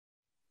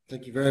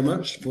Thank you very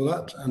much for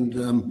that,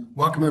 and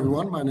welcome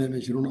everyone. My name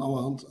is Jeroen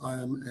Ouwehand. I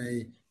am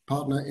a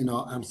partner in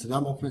our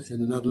Amsterdam office in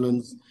the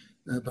Netherlands,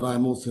 but I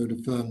am also the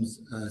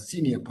firm's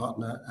senior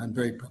partner and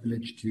very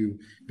privileged to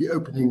be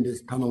opening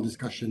this panel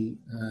discussion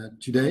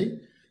today.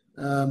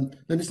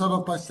 Let me start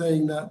off by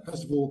saying that,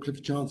 first of all,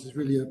 Clifford Chance is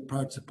really a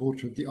proud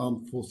supporter of the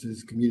armed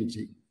forces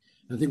community.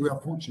 And I think we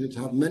are fortunate to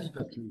have many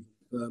veterans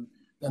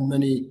and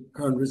many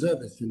current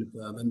reservists in the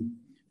firm. And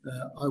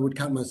I would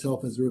count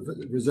myself as a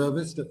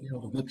reservist, if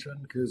not a veteran,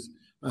 because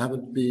I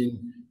haven't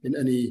been in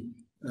any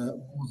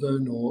war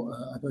zone, or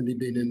I've only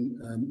been in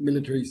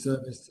military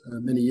service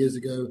many years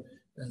ago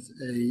as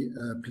a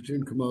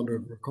platoon commander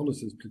of a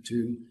reconnaissance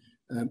platoon.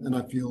 And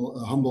I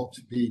feel humbled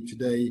to be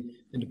today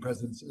in the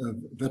presence of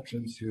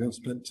veterans who have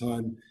spent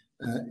time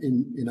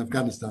in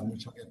Afghanistan,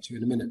 which I'll get to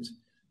in a minute.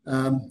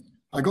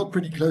 I got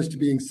pretty close to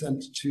being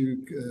sent to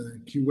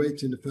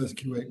Kuwait in the first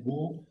Kuwait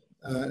war.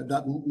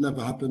 That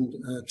never happened,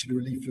 to the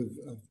relief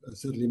of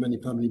certainly many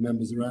family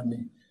members around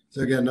me.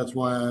 So again, that's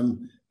why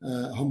I'm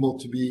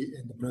humbled to be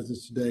in the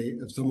presence today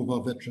of some of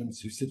our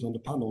veterans who sit on the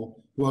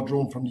panel, who are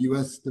drawn from the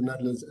US, the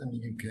Netherlands and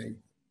the UK.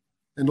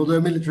 And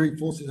although military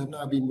forces have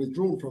now been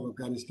withdrawn from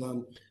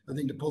Afghanistan, I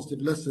think the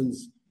positive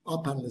lessons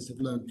our panelists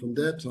have learned from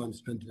their time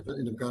spent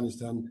in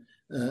Afghanistan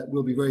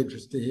will be very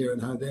interesting to hear,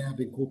 and how they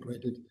have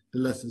incorporated the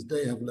lessons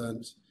they have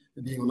learned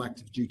being on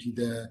active duty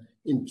there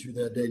into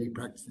their daily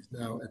practices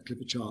now at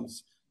Clifford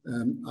Chance.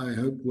 I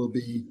hope will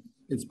be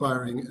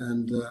inspiring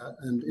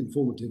and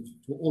informative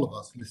for all of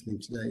us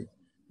listening today.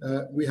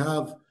 We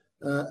have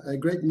a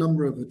great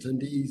number of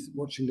attendees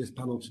watching this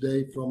panel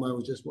today from, I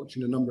was just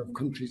watching a number of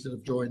countries that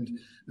have joined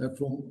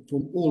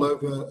from all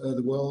over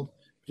the world,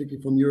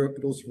 particularly from Europe,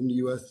 but also from the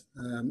US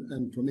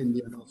and from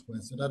India and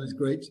elsewhere. So that is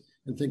great,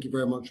 and thank you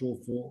very much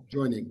all for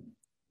joining.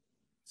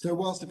 So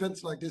whilst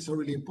events like this are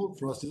really important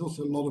for us, there's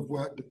also a lot of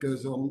work that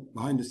goes on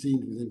behind the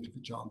scenes within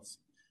Clifford Chance.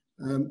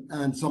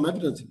 And some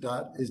evidence of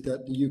that is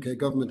that the UK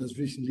government has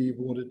recently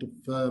awarded the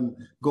firm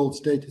gold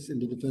status in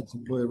the Defence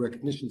Employer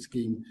Recognition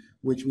Scheme,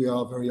 which we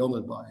are very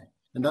honoured by.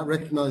 And that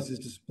recognises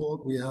the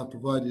support we have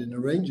provided in a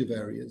range of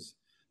areas,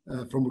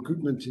 from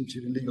recruitment into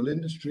the legal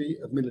industry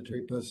of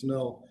military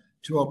personnel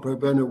to our pro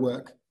bono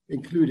work,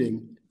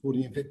 including for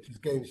the Invictus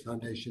Games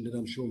Foundation that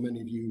I'm sure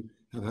many of you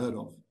have heard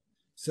of.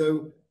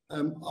 So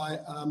I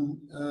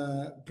am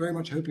very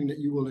much hoping that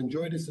you will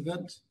enjoy this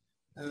event.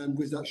 And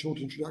with that short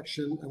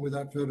introduction, and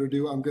without further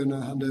ado, I'm going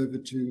to hand over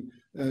to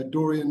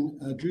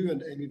Dorian Drew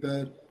and Amy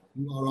Baird,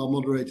 who are our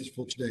moderators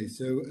for today.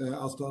 So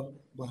I'll start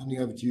by handing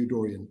over to you,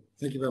 Dorian.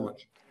 Thank you very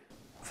much.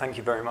 Thank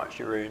you very much,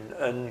 Jeroen.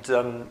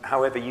 And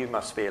however you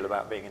must feel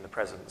about being in the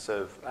presence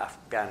of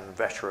Afghan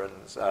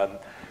veterans,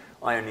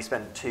 I only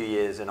spent 2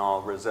 years in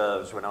our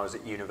reserves when I was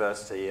at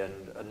university,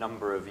 and a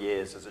number of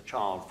years as a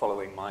child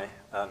following my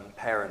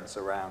parents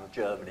around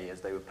Germany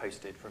as they were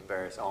posted from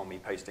various army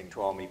posting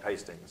to army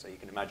posting. So you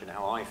can imagine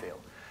how I feel.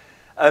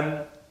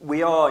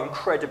 We are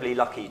incredibly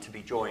lucky to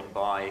be joined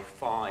by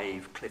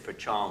 5 Clifford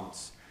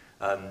Chance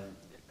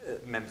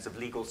members of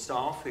legal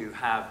staff who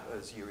have,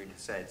 as Jeroen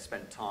has said,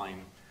 spent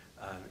time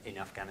in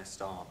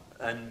Afghanistan.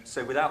 And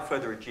so without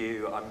further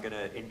ado, I'm going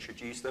to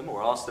introduce them,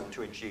 or ask them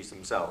to introduce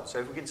themselves. So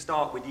if we can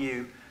start with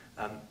you,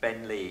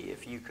 Ben Lee,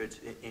 if you could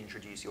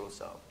introduce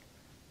yourself.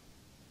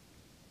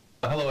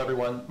 Hello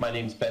everyone, my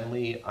name is Ben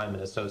Lee. I'm an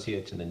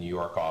associate in the New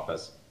York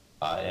office,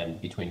 and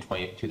between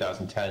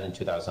 2010 and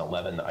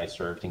 2011 I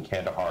served in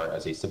Kandahar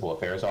as a civil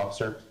affairs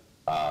officer.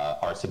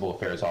 Our civil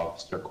affairs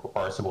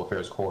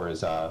corps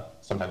is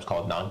sometimes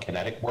called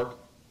non-kinetic work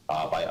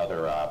by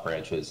other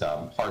branches.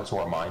 Hearts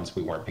or minds,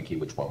 we weren't picky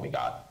which one we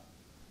got.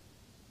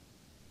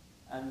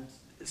 And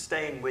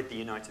staying with the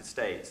United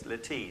States,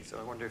 Latiz,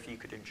 I wonder if you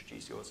could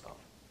introduce yourself.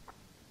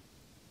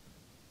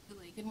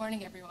 Good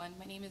morning, everyone.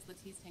 My name is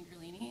Latiz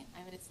Tangerlini.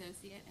 I'm an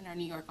associate in our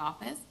New York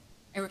office.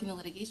 I work in the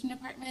litigation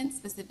department,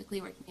 specifically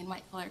working in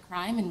white-collar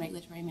crime and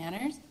regulatory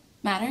matters.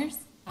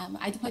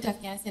 I deployed to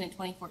Afghanistan in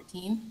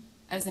 2014.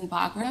 I was in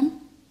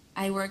Bagram.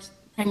 I worked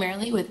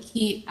primarily with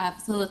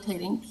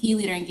facilitating key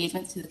leader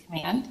engagements to the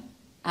command.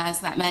 So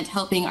that meant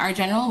helping our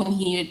general when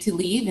he needed to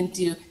leave and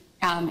do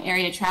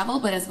area travel,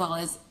 but as well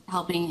as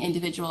helping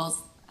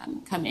individuals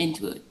come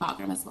into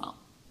Bagram as well.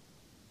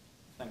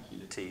 Thank you,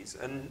 Latiz.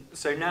 And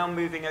so now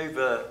moving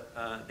over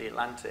the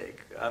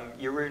Atlantic,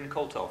 Jeroen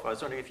Kolthoff, I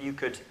was wondering if you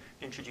could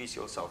introduce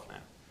yourself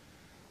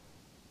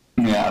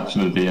now. Yeah,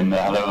 absolutely. And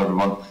hello,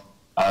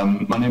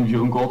 everyone. My name is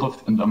Jeroen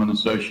Kolthoff, and I'm an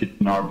associate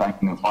in our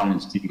banking and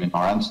finance team in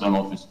our Amsterdam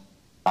office.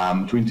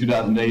 Between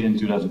 2008 and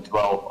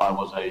 2012, I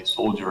was a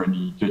soldier in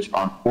the Dutch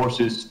Armed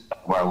Forces,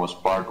 where I was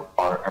part of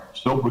our Air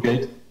Assault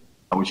Brigade,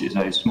 which is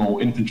a small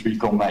infantry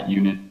combat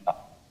unit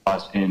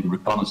in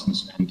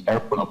reconnaissance and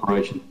airborne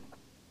operation.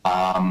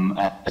 And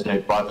as a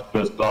private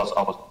first class,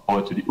 I was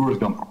deployed to the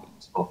Uruzgan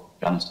province of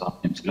Afghanistan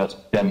in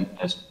 2010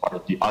 as part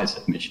of the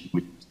ISAF mission,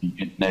 which is the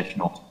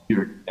International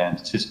Security and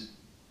System.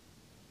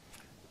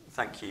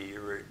 Thank you,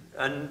 Jeroen.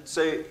 And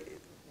so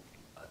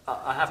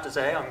I have to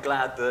say I'm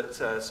glad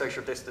that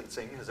social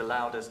distancing has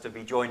allowed us to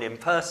be joined in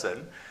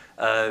person.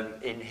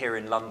 here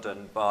in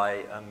London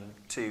by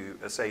two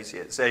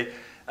associates. So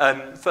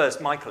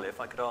first, Michael,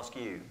 if I could ask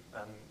you,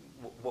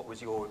 what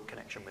was your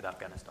connection with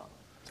Afghanistan?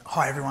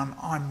 Hi everyone,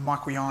 I'm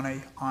Michael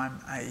Yarney. I'm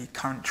a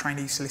current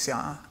trainee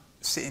solicitor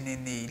sitting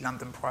in the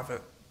London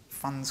Private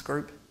Funds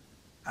Group.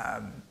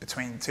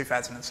 Between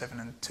 2007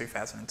 and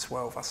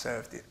 2012 I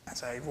served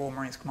as a Royal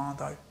Marines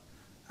Commando,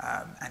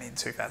 and in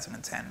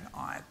 2010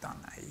 I had done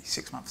a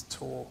 6-month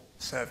tour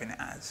serving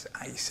as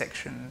a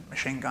section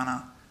machine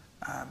gunner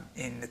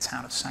in the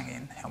town of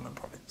Sangin, Helmand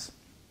Province.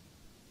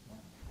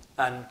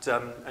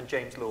 And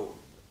James Law.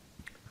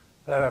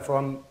 Hello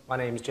everyone, my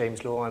name is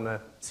James Law. I'm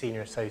a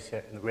senior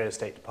associate in the real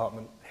estate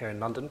department here in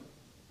London.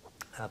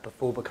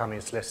 Before becoming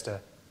a solicitor,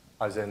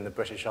 I was in the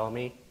British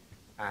Army,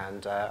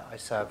 and I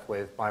served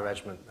with my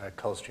regiment, the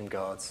Coldstream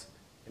Guards,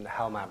 in the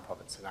Helmand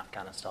province in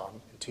Afghanistan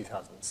in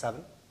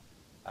 2007.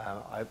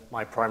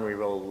 My primary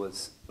role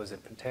was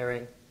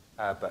infanteering,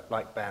 but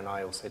like Ben,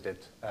 I also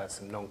did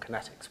some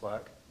non-kinetics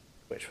work,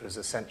 which was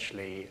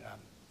essentially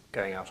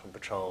going out on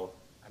patrol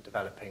and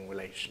developing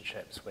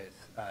relationships with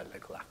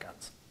local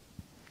Afghans.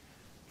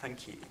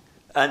 Thank you.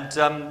 And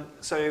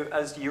so,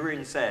 as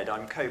Jeroen said,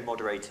 I'm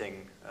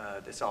co-moderating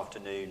this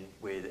afternoon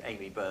with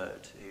Amy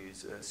Bird,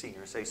 who's a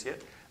senior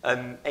associate.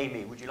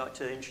 Amy, would you like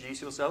to introduce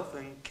yourself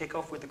and kick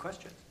off with the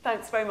questions?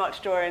 Thanks very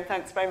much, Dorian.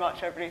 Thanks very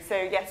much, everybody. So,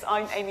 yes,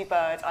 I'm Amy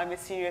Bird. I'm a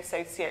senior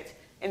associate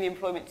in the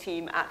employment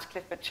team at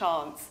Clifford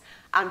Chance.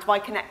 And my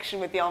connection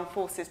with the Armed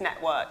Forces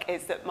Network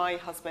is that my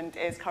husband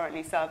is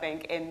currently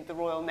serving in the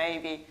Royal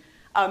Navy.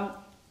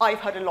 I've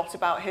heard a lot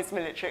about his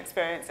military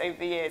experience over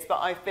the years, but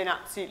I've been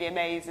absolutely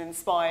amazed and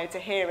inspired to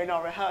hear in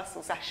our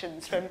rehearsal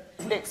sessions from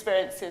the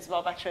experiences of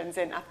our veterans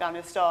in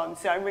Afghanistan.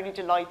 So I'm really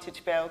delighted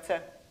to be able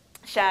to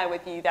share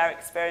with you their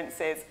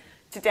experiences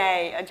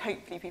today, and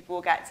hopefully people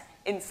will get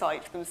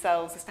insight for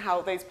themselves as to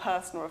how those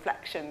personal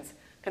reflections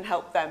can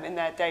help them in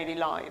their daily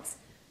lives.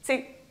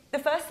 So the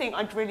first thing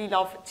I'd really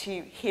love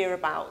to hear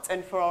about,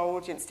 and for our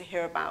audience to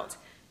hear about,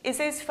 is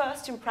those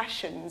first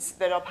impressions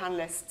that our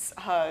panellists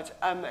heard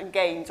and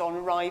gained on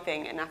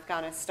arriving in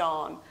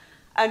Afghanistan.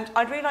 And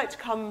I'd really like to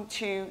come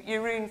to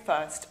Jeroen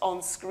first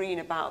on screen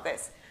about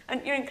this.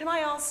 And Jeroen, can I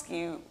ask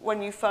you,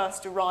 when you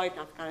first arrived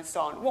in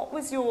Afghanistan, what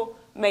was your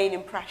main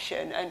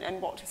impression and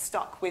what has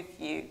stuck with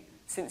you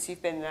since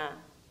you've been there?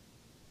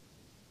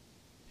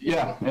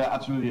 Yeah,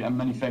 absolutely, and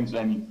many thanks,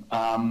 Amy.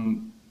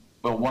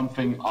 Well, one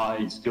thing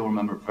I still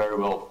remember very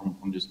well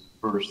from just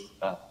the first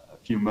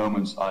few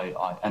moments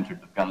I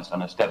entered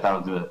Afghanistan, I stepped out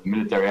of the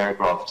military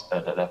aircraft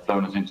that had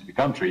flown us into the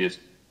country, is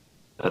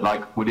that,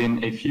 like,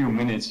 within a few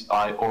minutes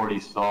I already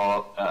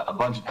saw a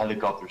bunch of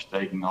helicopters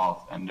taking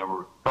off, and there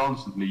were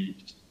constantly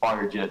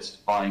fighter jets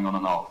flying on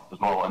and off as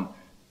well. And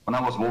when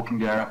I was walking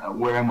there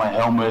wearing my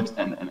helmet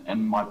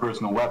and my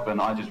personal weapon,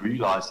 I just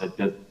realized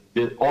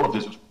that all of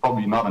this was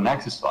probably not an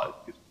exercise,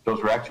 because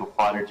those were actual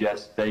fighter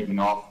jets taking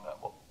off,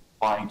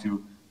 flying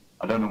to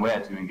I don't know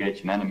where to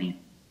engage an enemy.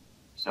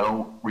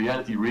 So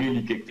reality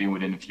really kicked in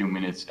within a few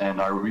minutes,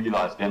 and I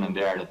realized then and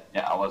there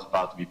that I was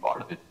about to be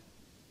part of it.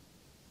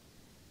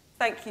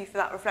 Thank you for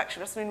that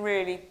reflection. That's been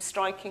really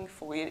striking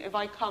for you. If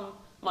I come,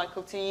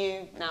 Michael, to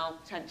you now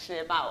potentially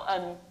about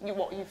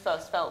what you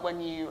first felt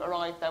when you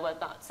arrived there, where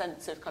that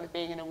sense of kind of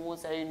being in a war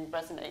zone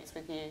resonates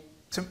with you.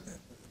 So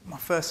my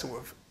first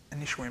sort of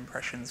initial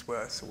impressions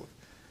were sort of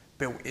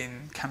built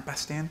in Camp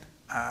Bastion.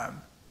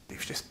 It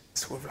was just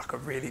sort of like a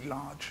really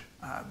large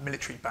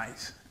military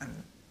base,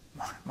 and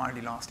my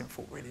only lasting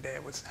thought really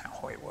there was how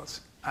hot it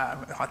was. I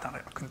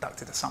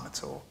conducted a summer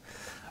tour,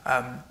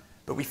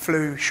 but we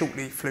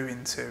shortly flew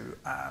into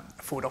a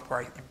forward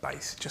operating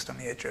base just on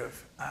the edge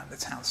of the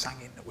town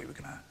Sangin that we were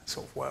going to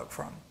sort of work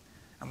from,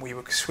 and we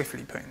were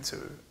swiftly put into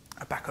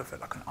a back of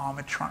like an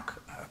armoured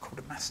truck called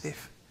a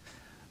Mastiff,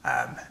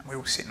 and we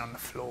were all sitting on the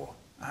floor.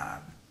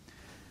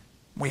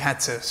 We had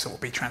to sort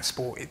of be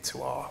transported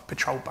to our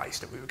patrol base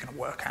that we were going to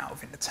work out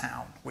of in the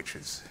town, which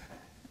was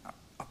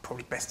I'd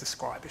probably best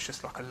describe as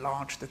just like a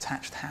large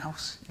detached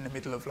house in the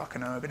middle of like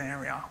an urban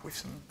area with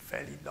some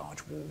fairly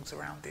large walls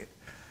around it.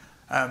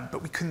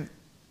 But we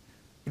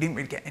didn't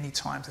really get any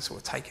time to sort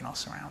of take in our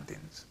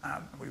surroundings.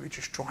 We were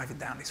just driving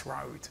down this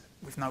road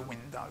with no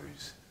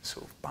windows,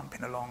 sort of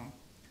bumping along.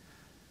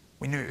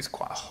 We knew it was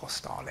quite a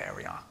hostile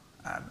area,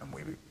 and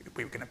we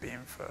were going to be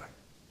in for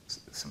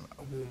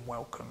a warm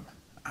welcome.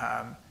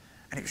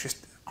 And it was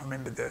just, I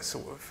remember the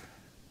sort of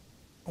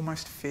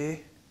almost fear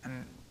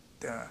and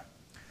the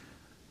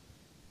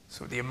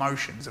sort of the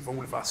emotions of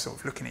all of us sort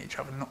of looking at each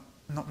other,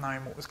 not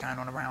knowing what was going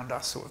on around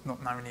us, sort of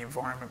not knowing the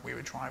environment we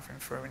were driving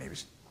through, and it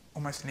was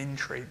almost an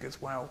intrigue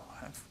as well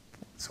of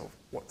sort of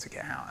what to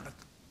get out. And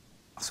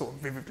I sort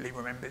of vividly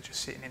remember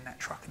just sitting in that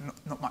truck and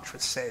not much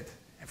was said.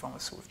 Everyone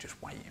was sort of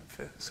just waiting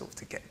for sort of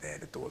to get there,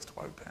 the doors to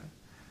open.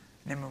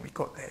 And then when we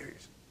got there,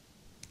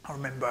 I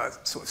remember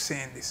sort of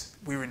seeing this,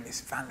 we were in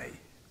this valley,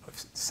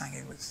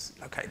 Sangin was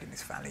located in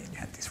this valley, and you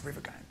had this river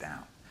going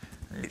down.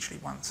 And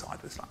literally one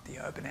side was like the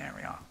urban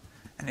area,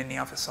 and then the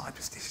other side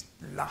was this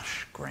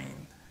lush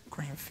green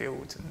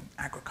fields and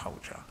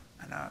agriculture.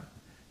 And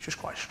it's just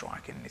quite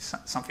striking. It's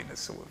something that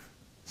sort of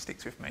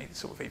sticks with me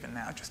sort of even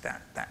now, just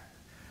that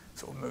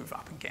sort of move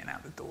up and getting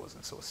out the doors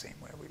and sort of seeing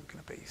where we were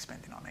going to be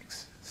spending our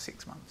next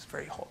 6 months,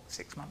 very hot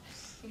 6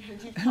 months.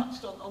 You've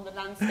touched on the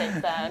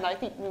landscape there, and I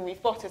think when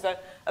we've got as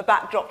a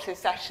backdrop to the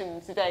session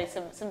today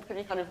some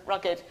pretty kind of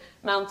rugged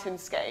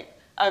mountainscape.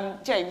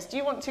 James, do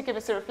you want to give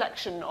us a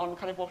reflection on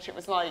kind of what it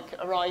was like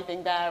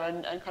arriving there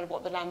and kind of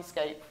what the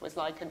landscape was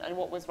like and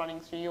what was running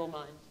through your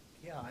mind?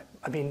 Yeah,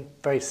 I mean,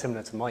 very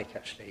similar to Mike,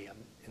 actually,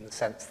 in the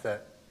sense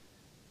that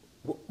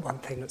one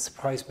thing that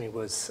surprised me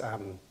was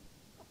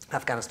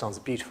Afghanistan's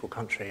a beautiful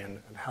country,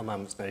 and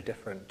Helmand was no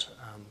different.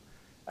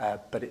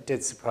 But it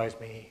did surprise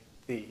me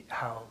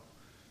how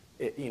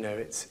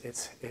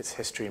its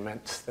history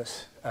meant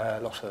that a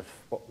lot of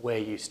what we're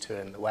used to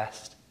in the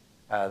West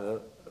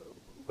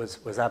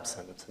was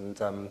absent,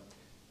 and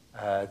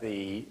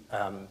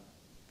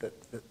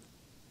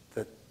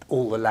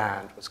all the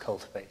land was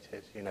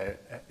cultivated. You know,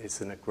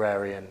 it's an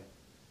agrarian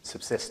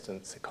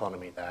subsistence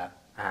economy there,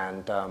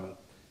 and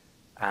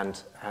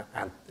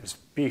it was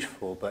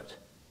beautiful. But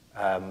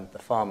the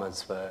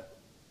farmers were,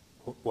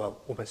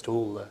 well, almost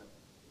all the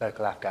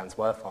local Afghans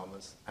were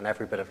farmers, and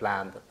every bit of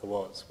land that there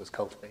was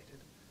cultivated,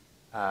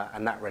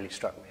 and that really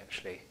struck me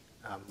actually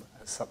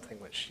as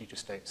something which you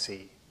just don't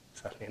see,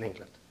 certainly in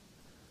England.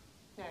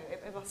 No,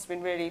 it must have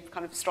been really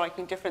kind of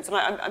striking difference. And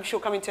I'm sure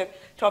coming to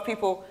our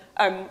people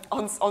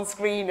on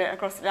screen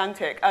across the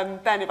Atlantic,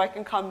 Ben, if I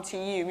can come to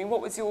you, I mean,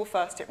 what was your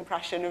first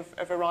impression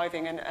of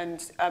arriving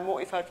and what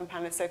we've heard from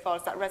panelists so far?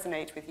 Does that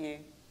resonate with you?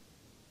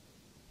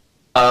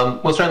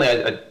 Well, certainly,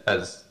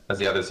 as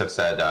the others have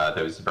said,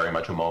 there was very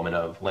much a moment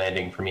of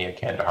landing for me at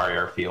Kandahar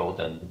Airfield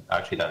and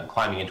actually then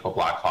climbing into a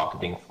Black Hawk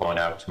and being flown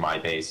out to my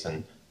base.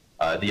 And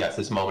yes,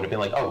 this moment of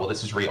being like, oh, well,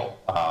 this is real.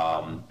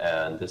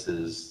 And this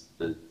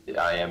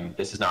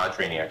is not a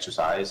training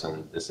exercise,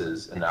 and this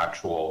is an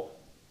actual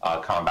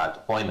combat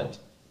deployment.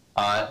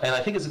 And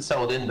I think as it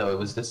settled in, though, it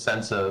was this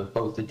sense of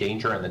both the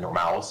danger and the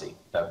normalcy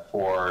that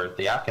for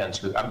the Afghans,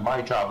 who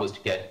my job was to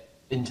get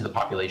into the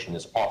population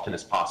as often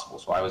as possible.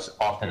 So I was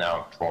often out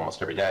on patrol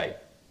almost every day.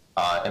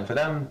 And for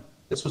them,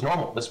 this was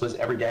normal. This was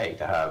every day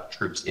to have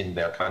troops in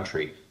their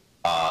country.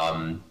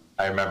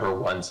 I remember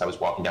once I was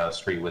walking down the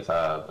street with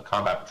a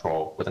combat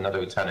patrol with another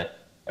lieutenant,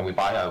 and we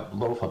buy a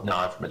loaf of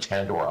naan from a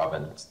tandoor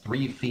oven. It's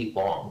 3 feet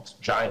long. It's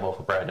a giant loaf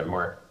of bread, and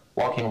we're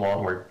walking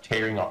along. We're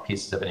tearing off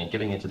pieces of it and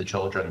giving it to the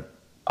children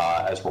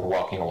as we're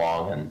walking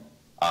along, and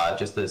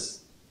just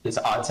this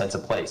odd sense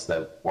of place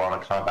that we're on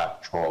a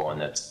combat patrol,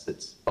 and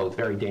it's both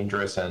very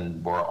dangerous,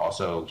 and we're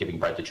also giving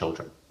bread to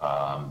children.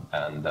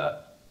 And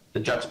the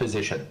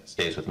juxtaposition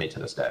stays with me to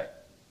this day.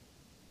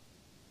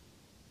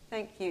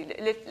 Thank you.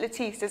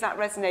 Latisse, does that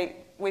resonate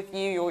with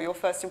you, or your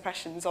first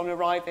impressions on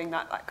arriving,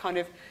 that kind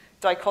of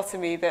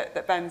dichotomy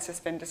that Ben's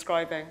just been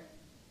describing?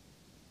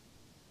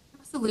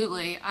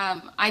 Absolutely.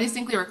 I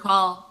distinctly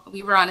recall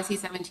we were on a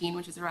C-17,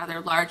 which is a rather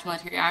large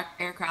military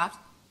aircraft.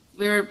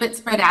 We were a bit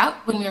spread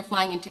out when we were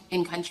flying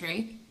in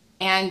country.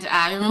 And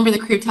I remember the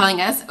crew telling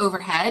us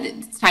overhead,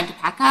 it's time to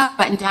pack up,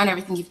 button down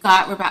everything you've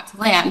got, we're about to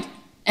land.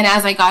 And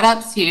as I got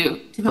up to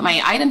put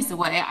my items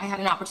away, I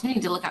had an opportunity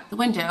to look out the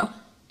window.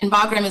 And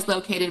Bagram is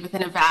located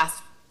within a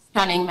vast,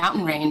 stunning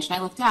mountain range. And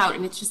I looked out,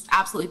 and it's just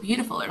absolutely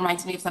beautiful. It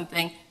reminds me of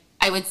something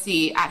I would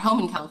see at home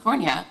in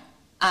California.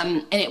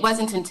 And it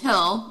wasn't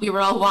until we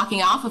were all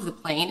walking off of the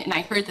plane and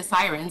I heard the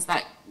sirens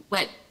that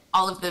let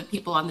all of the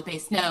people on the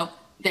base know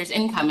there's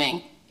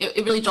incoming.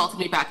 It really jolted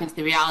me back into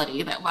the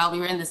reality that while we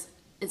were in this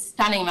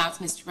stunning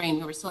mountainous terrain,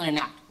 we were still in an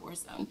active war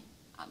zone.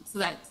 So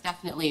that's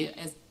definitely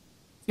an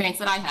experience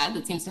that I had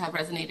that seems to have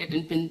resonated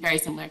and been very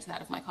similar to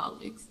that of my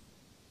colleagues.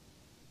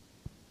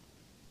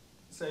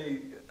 So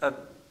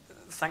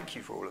thank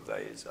you for all of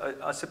those.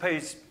 I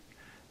suppose,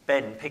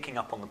 Ben, picking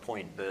up on the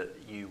point that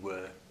you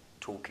were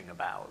talking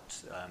about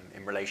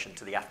in relation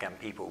to the Afghan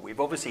people, we've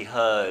obviously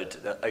heard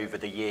that over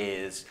the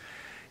years,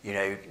 you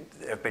know,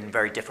 there have been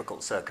very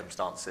difficult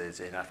circumstances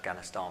in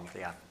Afghanistan for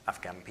the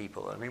Afghan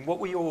people. I mean, what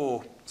were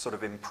your sort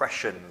of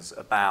impressions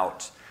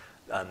about,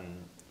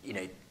 you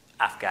know,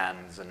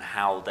 Afghans and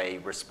how they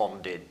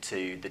responded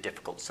to the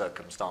difficult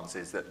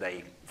circumstances that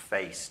they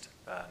faced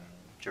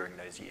during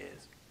those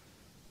years?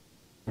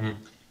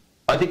 Mm-hmm.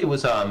 I think it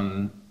was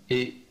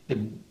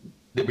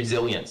the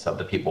resilience of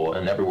the people,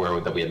 and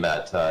everywhere that we had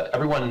met.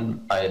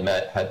 Everyone I had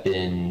met had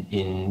been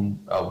in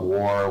a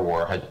war,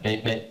 or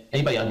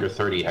anybody under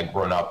 30 had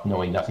grown up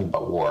knowing nothing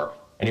but war.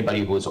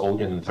 Anybody who was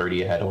older than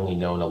 30 had only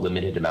known a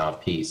limited amount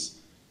of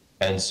peace.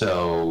 And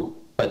so,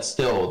 but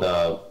still,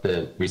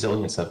 the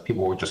resilience of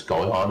people were just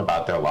going on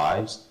about their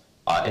lives,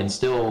 and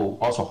still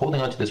also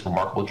holding on to this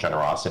remarkable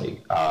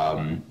generosity,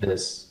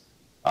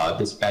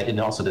 and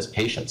also this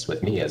patience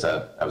with me I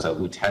was a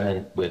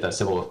lieutenant with the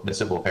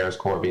Civil Affairs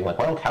Corps, being like,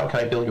 well, how can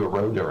I build you a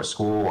road or a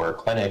school or a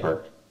clinic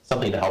or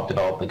something to help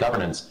develop the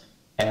governance?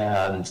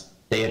 And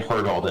they had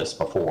heard all this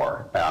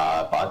before,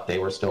 but they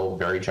were still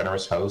very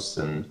generous hosts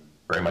and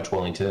very much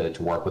willing to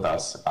work with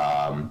us.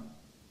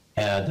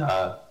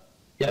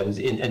 Yeah, it was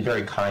and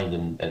very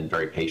kind and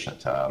very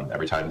patient.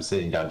 Every time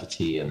sitting down to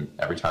tea, and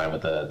every time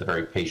with the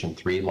very patient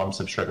 3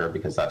 lumps of sugar,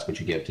 because that's what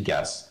you give to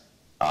guests.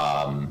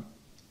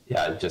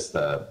 Yeah, just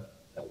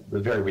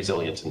very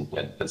resilient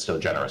and still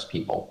generous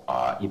people,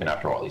 even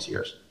after all these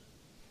years.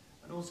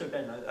 And also,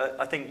 Ben,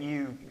 I think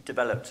you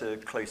developed a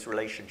close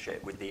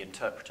relationship with the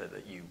interpreter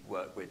that you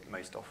work with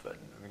most often.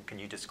 I mean, can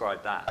you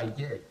describe that? I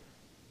did.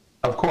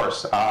 Of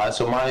course.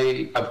 So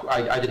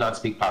I did not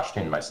speak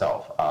Pashtun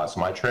myself.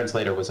 So my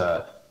translator was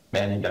a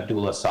man named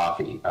Abdullah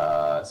Safi.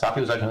 Safi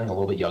was actually a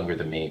little bit younger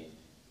than me.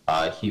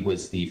 He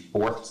was the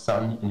 4th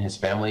son in his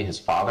family. His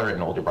father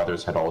and older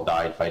brothers had all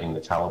died fighting the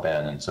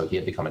Taliban, and so he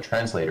had become a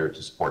translator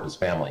to support his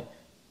family.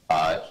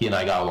 He and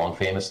I got along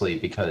famously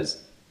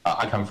because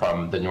I come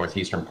from the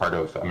northeastern part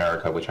of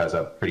America, which has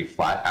a pretty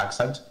flat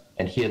accent,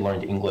 and he had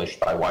learned English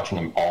by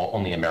watching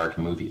only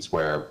American movies,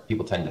 where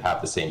people tend to have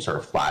the same sort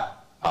of flat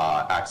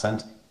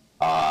accent.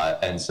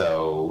 And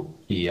so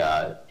he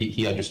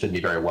understood me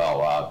very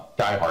well.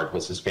 Die Hard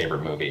was his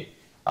favorite movie.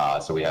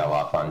 So we had a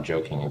lot of fun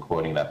joking and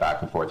quoting that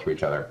back and forth to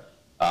each other.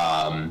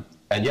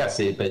 And yes,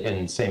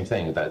 and same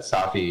thing, that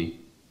Safi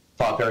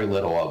thought very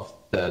little of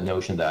the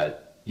notion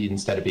that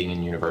instead of being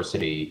in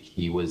university,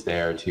 he was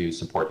there to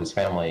support his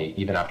family,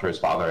 even after his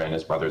father and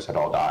his brothers had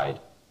all died.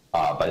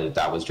 But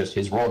that was just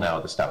his role now,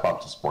 to step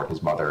up to support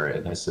his mother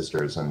and his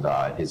sisters and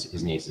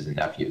his nieces and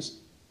nephews.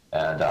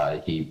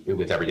 And he,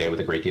 with every day with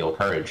a great deal of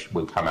courage,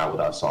 would come out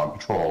with us on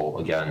patrol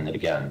again and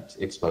again,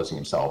 exposing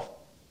himself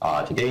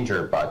to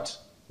danger, but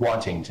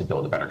wanting to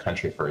build a better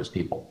country for his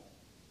people.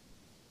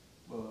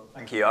 Well,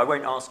 thank you. I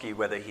won't ask you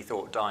whether he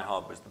thought Die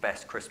Hard was the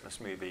best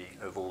Christmas movie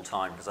of all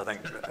time, because I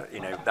think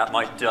that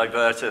might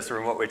divert us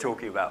from what we're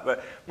talking about.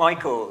 But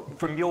Michael,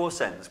 from your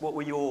sense, what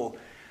were your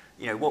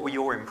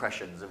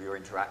impressions of your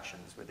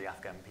interactions with the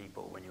Afghan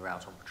people when you were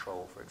out on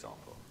patrol, for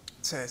example?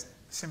 So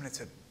similar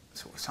to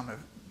sort of some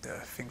of the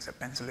things that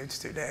Ben's alluded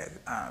to there,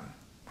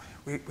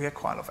 we had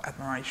quite a lot of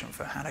admiration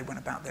for how they went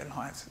about their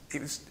lives.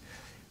 It was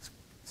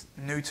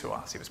new to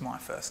us. It was my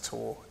first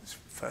tour. It was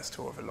the first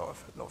tour of a lot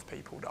of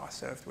people that I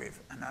served with,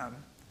 and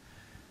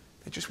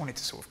they just wanted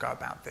to sort of go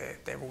about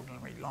their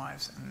ordinary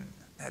lives, and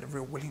they had a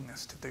real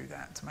willingness to do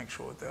that, to make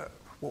sure that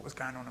what was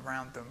going on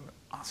around them,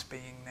 us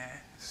being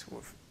there,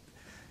 sort of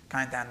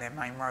going down their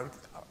main road,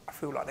 I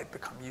feel like they'd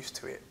become used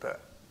to it. But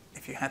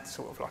if you had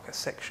sort of like a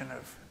section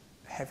of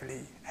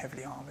heavily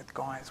armoured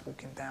guys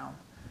walking down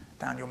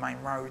your main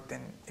road,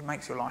 then it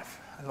makes your life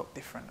a lot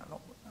different.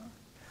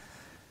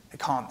 They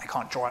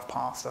can't drive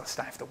past us.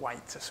 They have to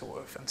wait to sort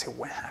of until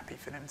we're happy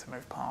for them to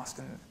move past.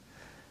 And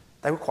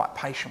they were quite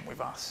patient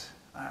with us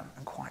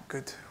and quite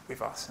good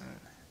with us. And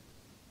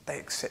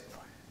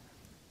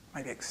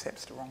maybe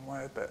accept's the wrong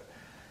word, but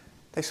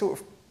they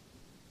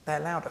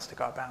allowed us to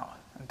go about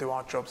and do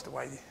our jobs the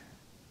way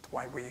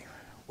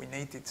we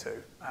needed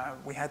to.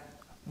 We had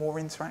more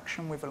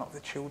interaction with a lot of the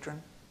children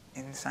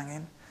in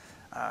Sangin.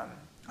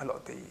 A lot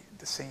of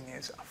the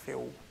seniors, I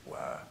feel,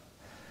 were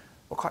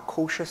quite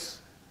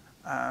cautious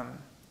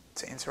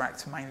to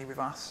interact mainly with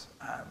us.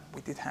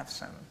 We did have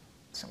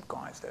some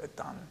guys that had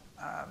done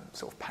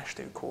sort of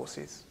Pashto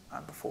courses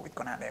before we'd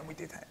gone out there, and we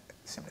did,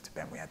 similar to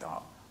Ben, we had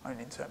our own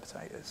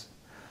interpreters.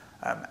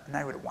 And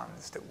they were the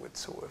ones that would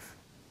sort of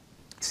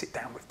sit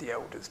down with the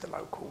elders, the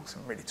locals,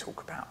 and really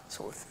talk about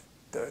sort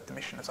of the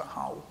mission as a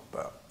whole.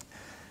 But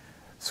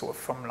sort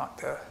of from like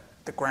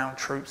the ground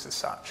troops as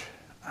such,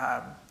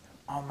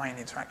 our main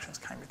interactions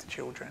came with the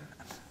children.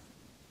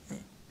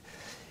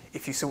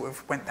 If you sort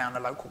of went down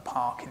a local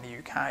park in the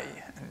UK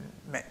and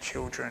met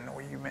children,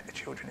 or you met the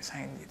children in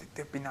saying,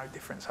 there'd be no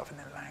difference other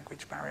than the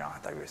language barrier.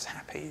 They were as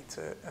happy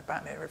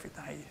about their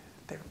everyday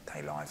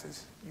lives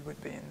as you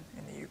would be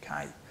in the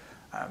UK.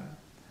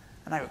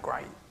 And they were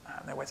great.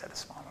 They always had a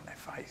smile on their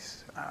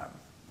face.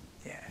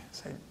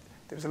 So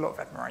there was a lot of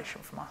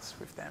admiration from us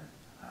with them.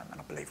 And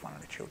I believe one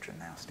of the children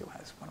now still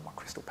has one of my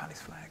Crystal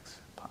Palace flags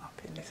put up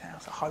in this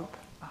house. I hope.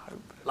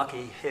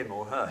 Lucky him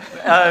or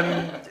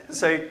her.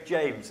 So,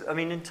 James, I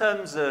mean, in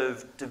terms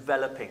of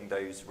developing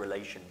those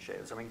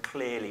relationships, I mean,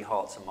 clearly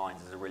Hearts and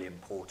Minds is a really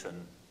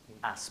important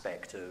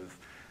aspect of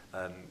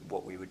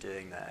what we were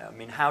doing there. I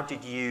mean, how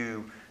did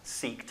you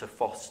seek to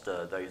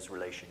foster those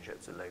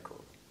relationships with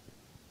locals?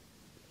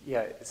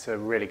 Yeah, it's a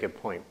really good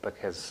point,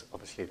 because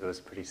obviously there was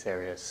a pretty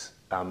serious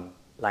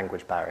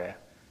language barrier,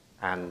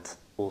 and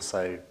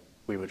also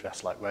we were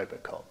dressed like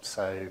Robocops,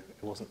 so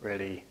it wasn't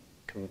really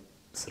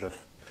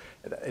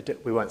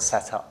we weren't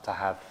set up to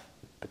have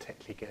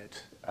particularly good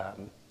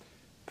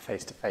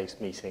face-to-face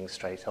meetings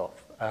straight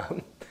off.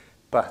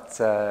 But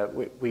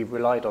we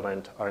relied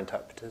on our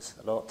interpreters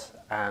a lot,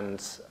 and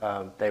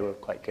they were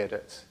quite good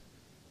at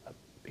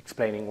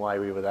explaining why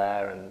we were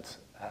there and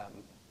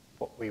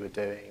what we were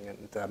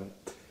doing,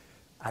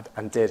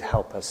 and did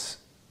help us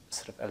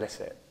sort of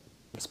elicit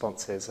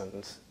responses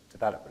and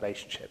develop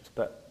relationships.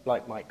 But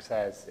like Mike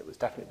says, it was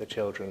definitely the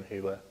children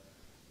who were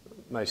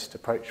most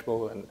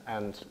approachable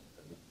and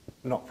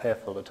not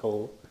fearful at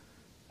all,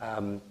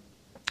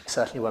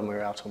 certainly when we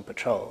were out on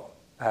patrol.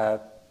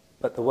 But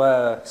there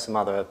were some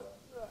other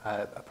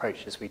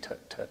approaches we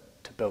took to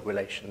build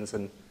relations.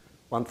 And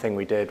one thing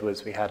we did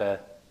was we had a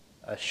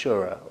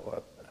shura,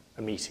 or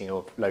a meeting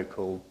of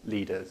local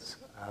leaders,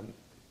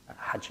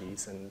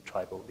 Hajis and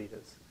tribal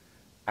leaders.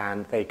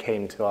 And they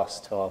came to us,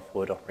 to our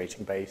forward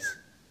operating base,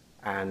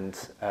 and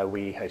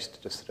we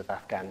hosted a sort of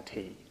Afghan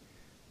tea,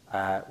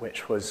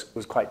 which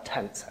was quite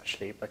tense,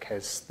 actually,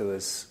 because there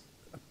was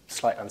a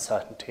slight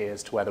uncertainty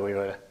as to whether we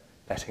were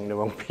letting the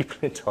wrong people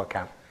into our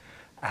camp.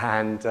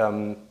 And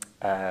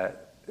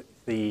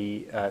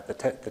the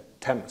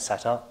tent was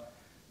set up,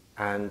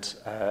 and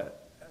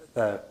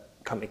the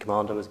company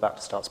commander was about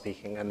to start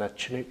speaking, and a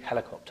Chinook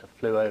helicopter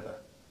flew over,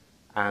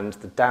 and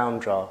the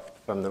downdraft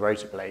from the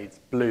rotor blades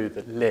blew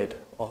the lid,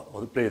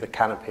 or blew the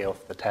canopy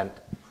off the tent,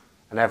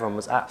 and everyone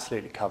was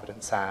absolutely covered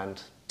in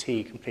sand,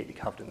 tea completely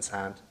covered in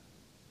sand.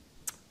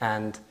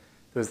 And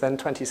there was then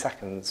 20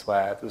 seconds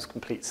where there was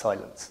complete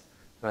silence,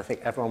 and I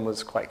think everyone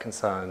was quite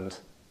concerned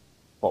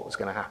what was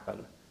going to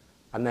happen.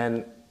 And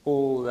then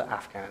all the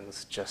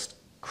Afghans just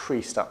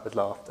creased up with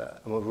laughter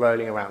and were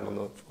rolling around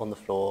on the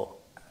floor,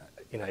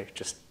 you know,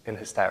 just in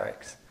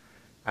hysterics.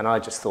 And I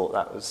just thought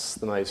that was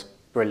the most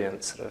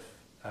brilliant sort of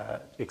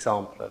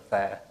example of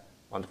their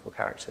wonderful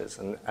characters,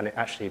 and it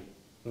actually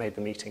made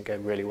the meeting go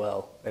really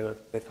well.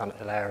 They found it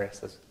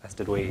hilarious, as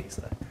did we,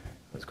 so it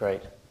was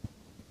great.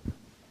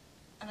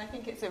 And I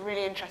think it's a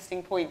really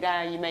interesting point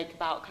there you make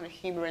about kind of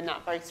humour in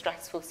that very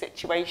stressful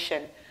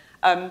situation.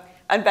 And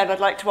Ben, I'd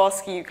like to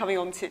ask you, coming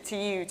on to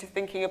you, to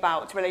thinking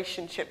about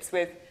relationships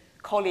with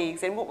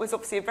colleagues in what was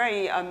obviously a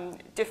very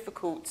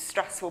difficult,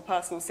 stressful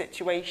personal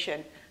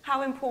situation.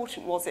 How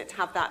important was it to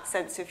have that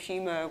sense of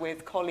humour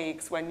with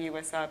colleagues when you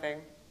were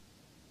serving?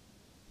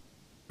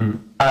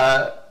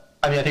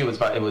 I mean, I think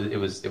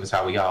it was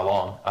how we got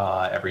along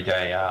every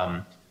day.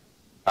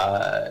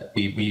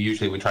 We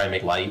usually would try and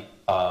make light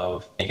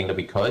of anything that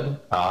we could,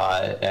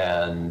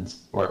 and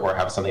or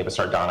have something of a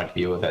sardonic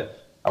view of it.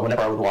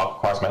 Whenever I would walk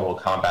across my little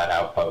combat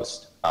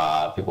outpost,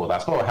 people would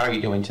ask, "Oh, how are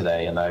you doing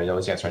today?" And I would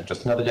always answer,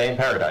 "Just another day in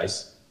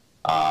paradise,"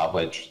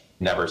 which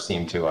never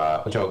seemed to,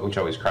 which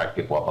always cracked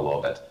people up a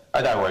little bit.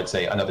 That would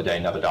say, "Another day,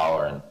 another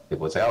dollar," and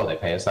people would say, "Oh, they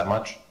pay us that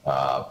much?"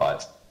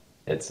 But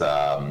it's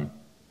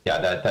yeah,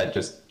 that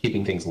just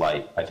keeping things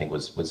light, I think,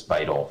 was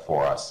vital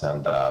for us,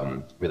 and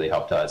really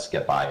helped us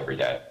get by every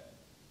day.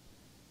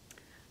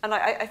 And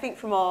I think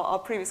from our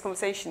previous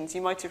conversations,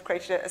 you might have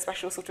created a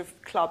special sort of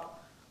club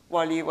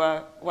while you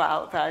were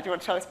out there. Do you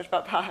want to tell us a bit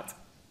about that?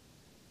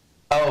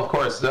 Oh, of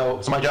course.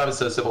 So my job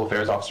as a civil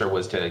affairs officer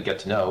was to get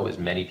to know as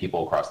many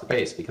people across the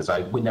base, because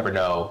I would never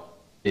know.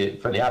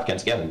 For the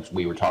Afghans, again,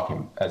 we were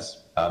talking,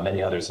 as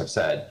many others have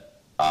said,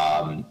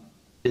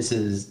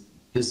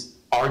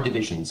 our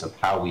divisions of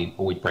how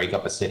we break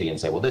up a city and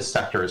say, well, this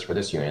sector is for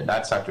this unit,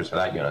 that sector is for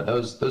that unit.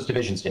 Those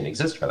divisions didn't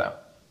exist for them.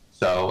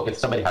 So if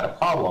somebody had a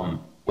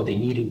problem, what they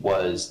needed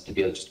was to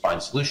be able to just find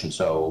a solution.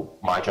 So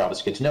my job was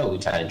to get to know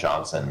Lieutenant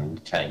Johnson,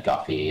 Lieutenant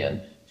Guffey, and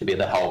to be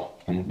able to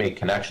help and make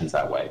connections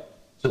that way.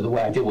 So the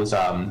way I did was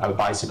I would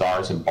buy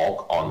cigars in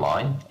bulk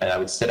online, and I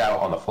would sit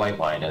out on the flight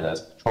line, and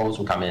as patrols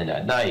would come in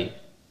at night,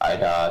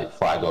 I'd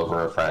flag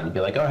over a friend and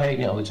be like, "Oh, hey,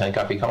 Lieutenant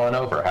Guffey, come on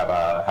over, have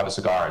a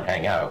cigar and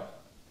hang out."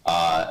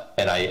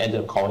 And I ended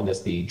up calling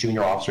this the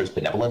Junior Officers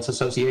Benevolence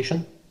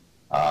Association,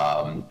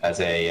 as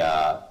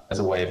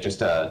a way of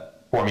just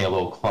forming a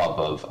little club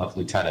of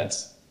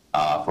lieutenants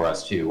for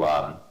us to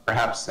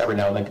perhaps every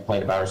now and then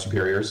complain about our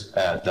superiors,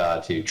 and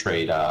to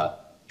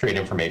trade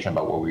information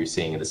about what we were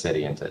seeing in the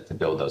city, and to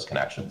build those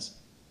connections.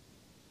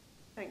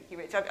 Thank you,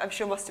 which I'm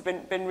sure must have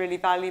been really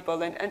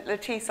valuable. And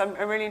Latisse, I'm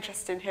really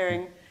interested in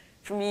hearing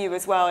from you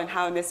as well, and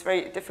how in this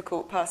very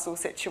difficult personal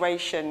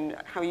situation,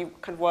 how you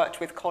kind of worked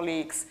with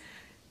colleagues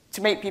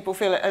to make people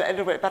feel a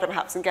little bit better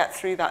perhaps and get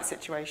through that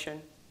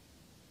situation.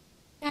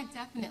 Yeah,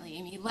 definitely.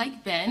 I mean,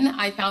 like Ben,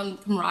 I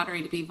found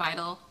camaraderie to be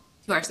vital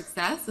to our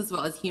success, as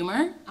well as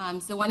humor.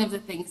 So one of the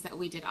things that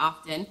we did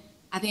often,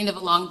 at the end of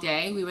a long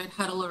day, we would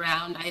huddle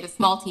around. I had a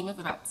small team of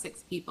about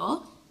 6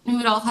 people, and we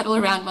would all huddle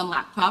around one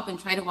laptop and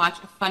try to watch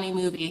a funny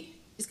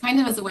movie, just kind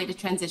of as a way to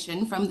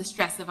transition from the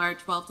stress of our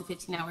 12 to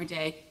 15-hour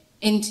day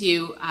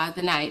into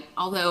the night.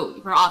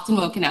 Although we're often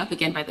woken up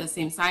again by those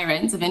same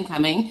sirens of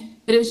incoming,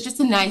 but it was just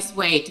a nice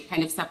way to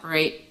kind of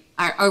separate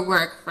our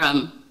work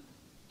from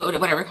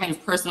whatever kind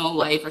of personal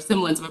life or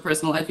semblance of a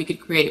personal life we could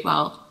create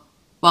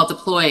while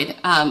deployed.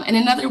 And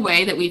another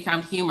way that we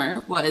found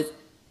humor was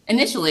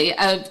initially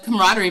a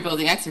camaraderie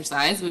building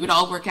exercise. We would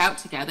all work out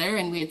together,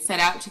 and we would set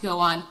out to go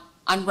on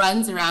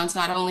runs around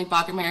not only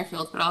Bagram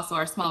Airfield, but also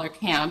our smaller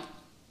camp.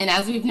 And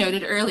as we've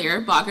noted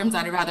earlier, Bagram's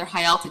at a rather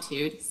high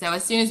altitude. So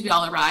as soon as we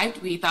all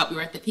arrived, we thought we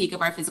were at the peak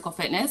of our physical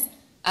fitness.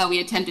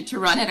 We attempted to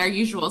run at our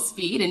usual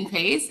speed and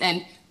pace,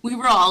 and we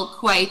were all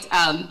quite,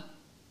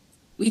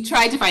 we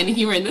tried to find the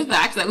humor in the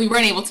fact that we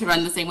weren't able to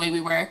run the same way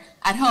we were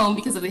at home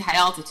because of the high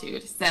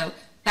altitude. So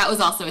that was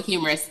also a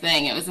humorous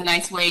thing. It was a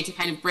nice way to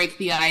kind of break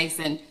the ice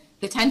and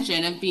the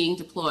tension of being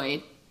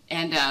deployed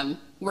and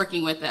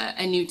working with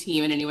a new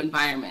team in a new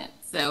environment.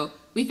 So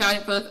we found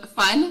it both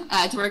fun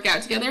to work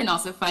out together, and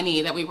also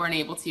funny that we weren't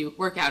able to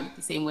work out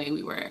the same way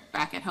we were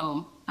back at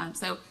home.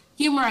 So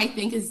humor, I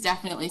think, is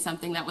definitely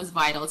something that was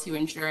vital to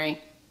ensuring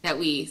that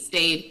we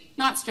stayed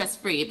not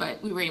stress-free,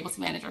 but we were able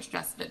to manage our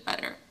stress a bit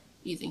better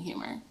using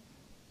humor.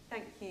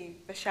 Thank you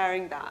for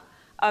sharing that.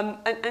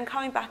 And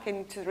coming back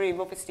into the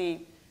room,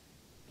 obviously,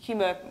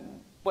 humour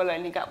will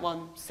only get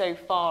one so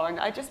far. And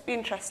I'd just be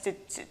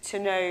interested to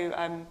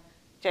know,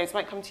 James,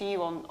 might come to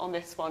you on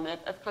this one,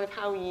 of kind of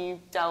how you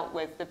dealt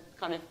with the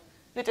kind of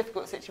the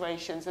difficult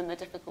situations and the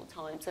difficult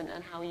times, and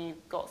how you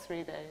got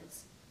through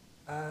those.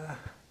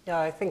 Yeah,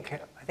 I think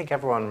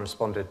everyone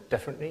responded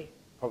differently,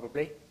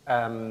 probably.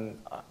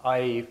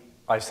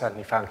 I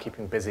certainly found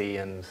keeping busy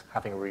and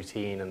having a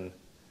routine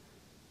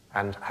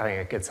and having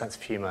a good sense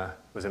of humour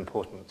was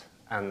important.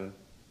 And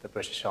the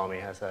British Army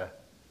has a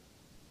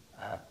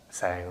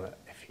saying that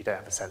if you don't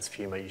have a sense of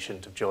humour, you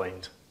shouldn't have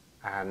joined.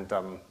 And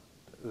there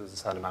was a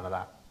certain amount of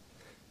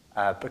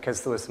that.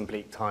 Because there were some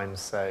bleak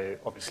times, so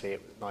obviously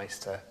it was nice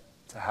to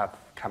have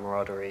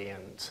camaraderie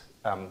and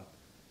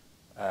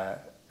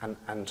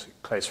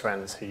close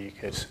friends who you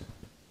could,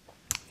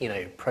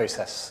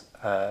 process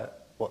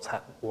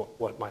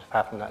what might have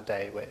happened that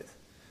day with.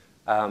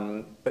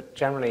 But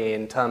generally,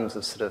 in terms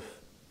of sort of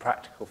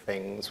practical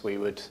things, we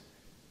would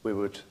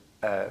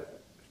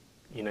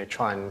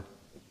try and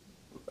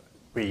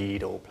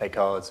read or play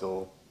cards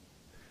or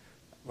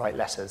write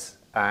letters.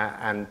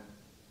 And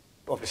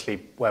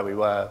obviously, where we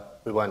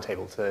weren't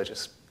able to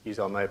just use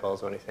our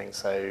mobiles or anything,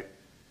 so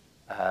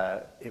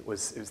it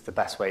was the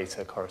best way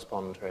to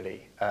correspond,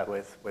 really,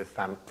 with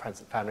friends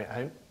and family at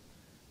home.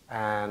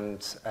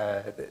 And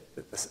there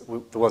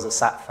was a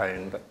sat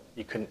phone, but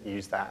you couldn't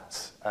use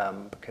that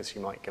because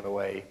you might give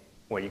away,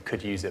 well, you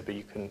could use it, but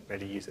you couldn't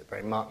really use it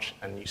very much,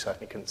 and you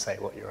certainly couldn't say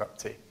what you were up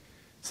to.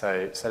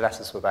 So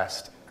letters were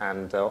best,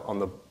 and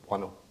on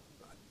a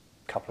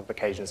couple of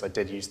occasions I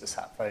did use the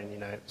sat phone.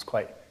 It was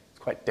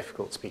quite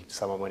difficult to speak to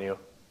someone when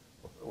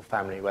or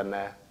family when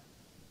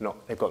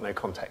they've got no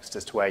context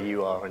as to where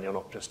you are, and you're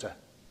not just a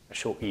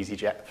short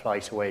EasyJet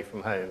flight away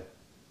from home.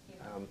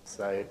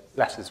 So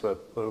letters were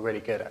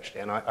really good,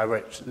 actually, and I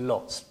wrote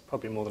lots,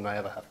 probably more than I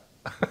ever have.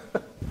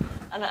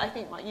 And I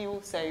think, Mike, you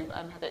also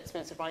had the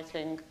experience of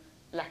writing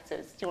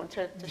letters. Do you want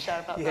to share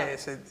about that? Yeah,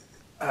 so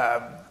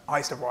I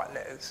used to write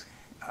letters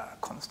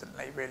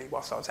constantly, really,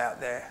 whilst I was out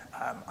there.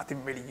 I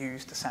didn't really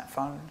use the sat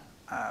phone.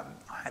 I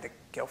had a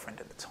girlfriend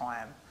at the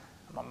time,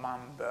 and my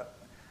mum, but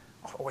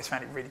I always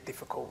found it really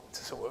difficult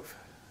to sort of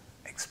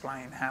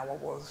explain how I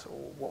was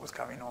or what was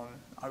going on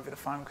over the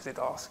phone, because they'd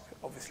ask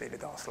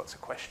lots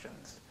of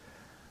questions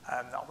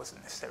that I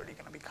wasn't necessarily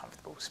going to be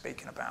comfortable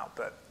speaking about.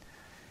 But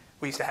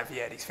we used to have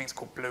these things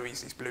called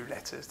blueies, these blue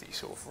letters that you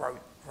sort of wrote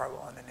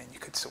on, and then you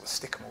could sort of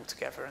stick them all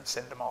together and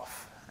send them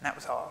off. And that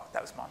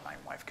was my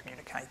main way of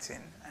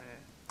communicating. And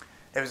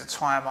there was a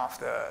time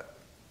after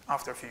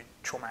a few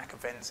traumatic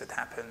events had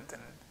happened,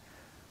 and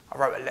I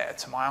wrote a letter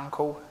to my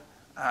uncle.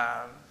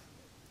 And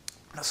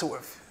I sort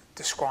of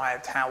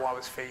described how I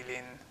was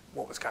feeling,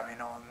 what was going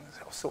on.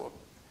 So I sort of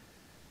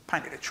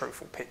painted a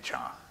truthful picture,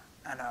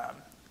 and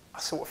I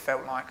sort of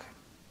felt like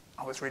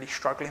I was really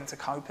struggling to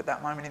cope at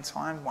that moment in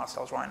time whilst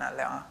I was writing that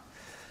letter.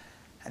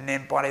 And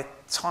then by the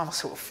time I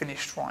sort of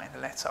finished writing the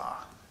letter,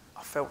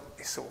 I felt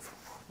this sort of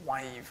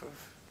wave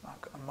of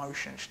like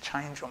emotions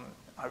change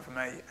over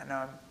me, and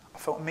I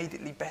felt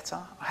immediately better.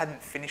 I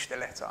hadn't finished the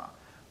letter,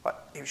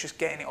 but it was just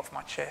getting it off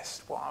my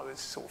chest, what I was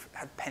sort of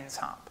had pent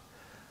up.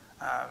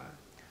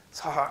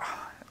 So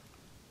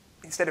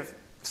instead of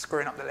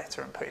screwing up the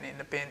letter and putting it in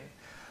the bin,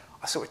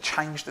 I sort of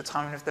changed the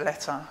tone of the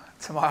letter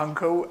to my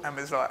uncle and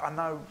was like, I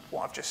know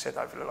what I've just said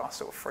over the last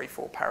sort of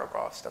 3-4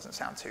 paragraphs doesn't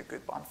sound too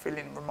good, but I'm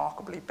feeling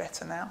remarkably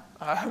better now.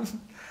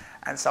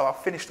 And so I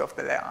finished off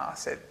the letter. I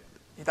said,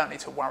 you don't need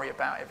to worry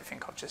about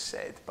everything I've just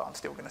said, but I'm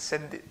still going to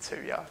send it to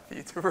you for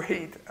you to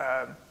read.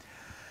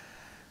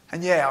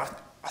 And yeah,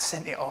 I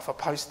sent it off, I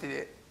posted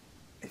it.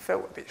 It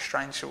felt a bit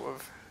strange sort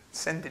of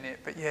sending it,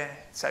 but yeah,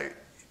 so it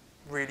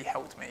really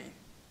helped me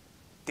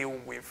deal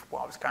with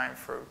what I was going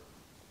through.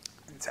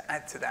 And to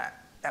add to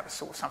that, that was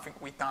sort of something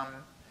we'd done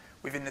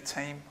within the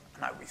team.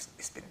 I know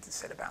it's been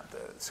said about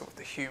the sort of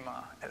the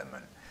humour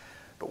element,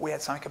 but we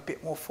had something a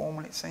bit more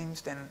formal, it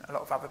seems, than a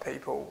lot of other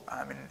people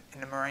in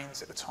the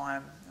Marines at the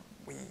time.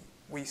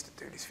 We used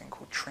to do this thing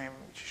called TRIM,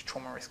 which is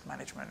trauma risk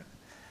management.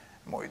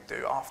 And what we'd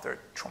do after a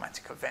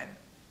traumatic event,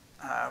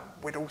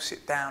 we'd all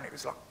sit down. It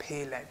was like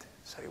peer-led,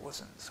 so it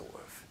wasn't sort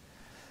of,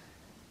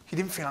 you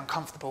didn't feel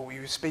uncomfortable.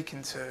 You were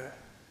speaking to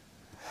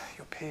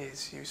your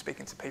peers, you were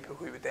speaking to people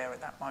who were there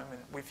at that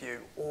moment with you,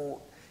 or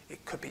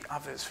it could be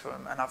others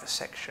from another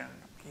section.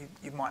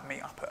 You might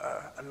meet up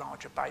at a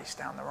larger base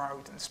down the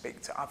road and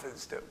speak to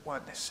others that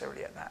weren't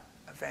necessarily at that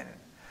event.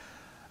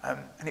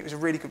 And it was a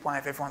really good way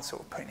of everyone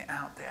sort of putting it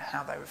out there,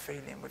 how they were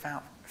feeling,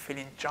 without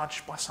feeling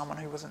judged by someone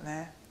who wasn't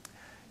there.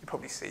 You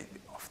probably see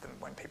often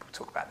when people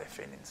talk about their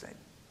feelings,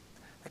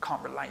 they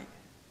can't relate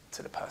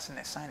to the person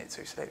they're saying it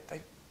to, so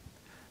they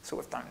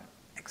sort of don't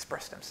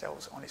express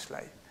themselves honestly.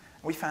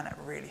 And we found that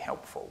really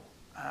helpful,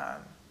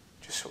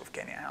 just sort of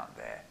getting it out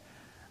there.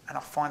 And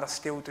I find I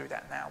still do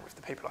that now with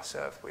the people I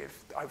served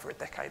with over a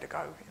decade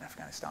ago in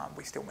Afghanistan.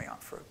 We still meet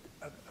up for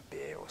a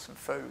beer or some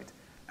food,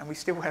 and we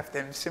still have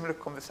them similar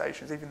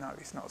conversations, even though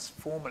it's not as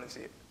formal as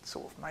it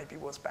sort of maybe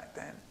was back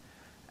then.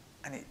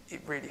 And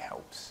it really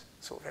helps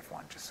sort of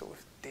everyone just sort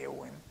of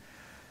deal and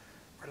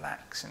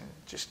relax and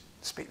just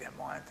speak their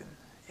mind. And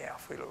yeah, I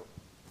feel,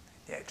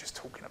 yeah, just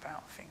talking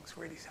about things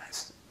really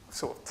has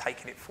sort of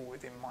taken it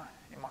forward in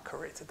my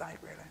career to date,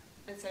 really.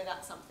 And so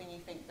that's something you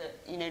think that,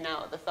 you know,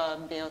 now at the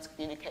firm, being able to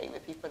communicate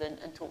with people and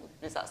talk with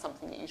people, is that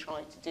something that you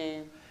try to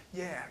do?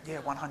 Yeah,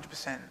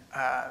 100%.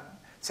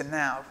 So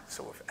now,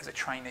 sort of, as a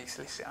trainee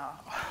solicitor,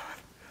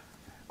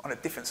 on a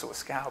different sort of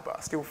scale, but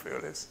I still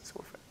feel as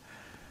sort of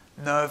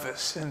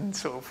nervous and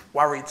sort of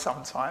worried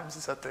sometimes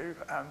as I do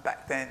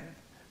back then.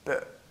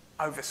 But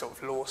over sort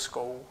of law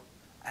school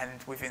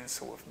and within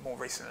sort of more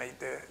recently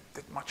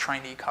my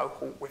trainee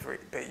cohort, whether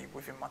it be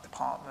within my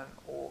department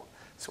or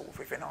sort of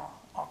within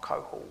our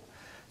cohort,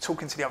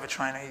 talking to the other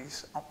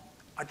trainees,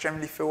 I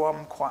generally feel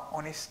I'm quite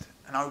honest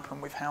and open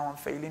with how I'm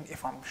feeling.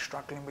 If I'm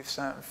struggling with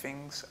certain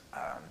things,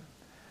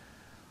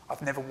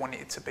 I've never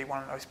wanted to be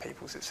one of those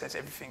people that says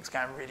everything's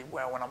going really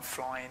well when I'm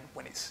flying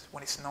when it's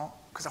not,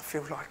 because I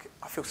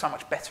feel so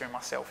much better in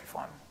myself if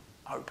I'm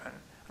open,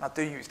 and I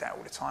do use that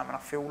all the time. And I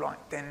feel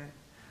like then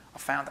I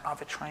found that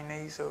other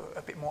trainees are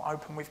a bit more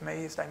open with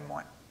me, as they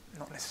might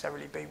not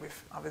necessarily be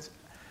with others.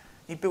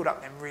 You build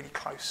up them really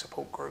close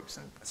support groups,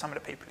 and some of the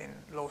people in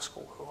law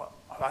school who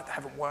I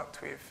haven't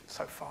worked with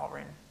so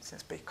far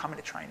since becoming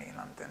a trainee in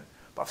London,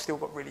 but I've still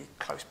got really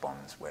close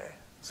bonds where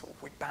sort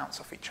of we bounce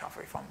off each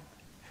other. If I'm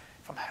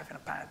having a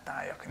bad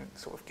day, I can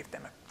sort of give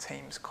them a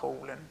Teams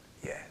call, and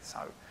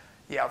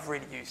I've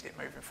really used it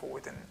moving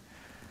forward. And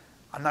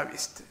I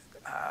noticed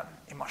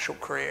in my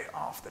short career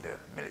after the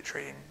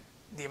military and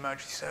the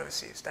emergency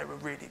services, there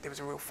was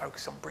a real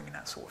focus on bringing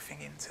that sort of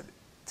thing into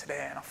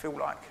there, and I feel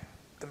like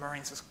the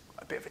Marines is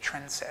a bit of a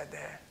trendsetter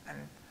there, and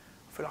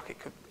I feel like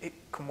it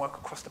can work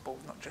across the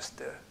board, not just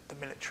the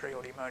military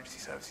or the emergency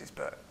services,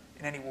 but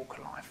in any walk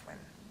of life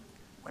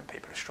when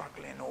people are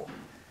struggling or,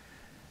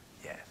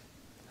 yeah.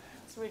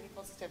 It's really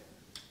positive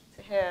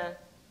to hear.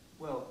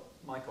 Well,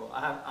 Michael,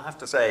 I have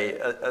to say,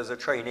 as a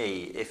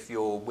trainee, if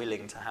you're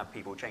willing to have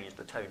people change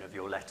the tone of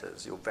your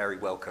letters, you're very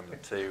welcome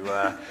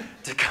to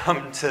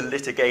come to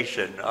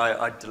litigation.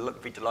 I'd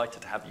be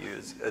delighted to have you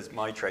as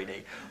my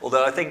trainee.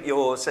 Although I think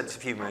your sense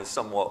of humour is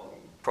somewhat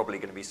probably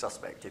going to be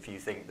suspect if you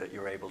think that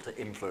you're able to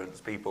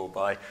influence people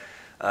by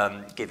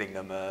giving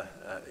them a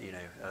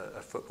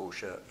football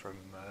shirt from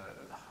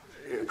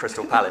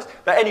Crystal Palace.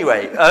 But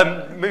anyway,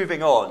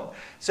 moving on.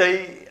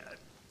 So,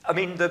 I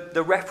mean,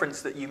 the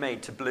reference that you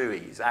made to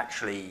Blueies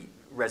actually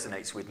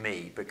resonates with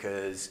me,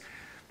 because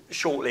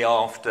shortly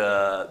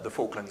after the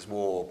Falklands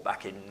War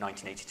back in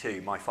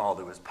 1982, my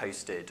father was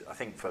posted, I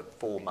think for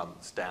 4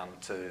 months, down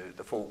to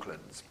the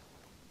Falklands.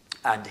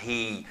 And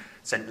he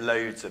sent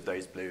loads of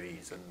those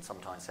Blueies and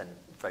sometimes sent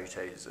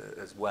photos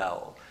as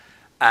well.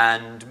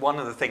 And one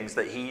of the things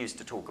that he used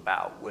to talk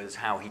about was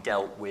how he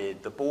dealt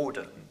with the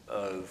boredom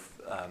of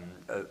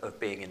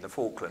being in the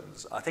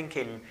Falklands. I think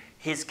in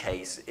his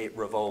case, it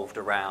revolved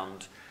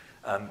around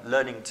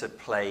learning to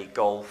play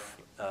golf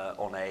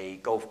on a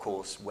golf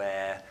course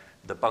where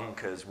the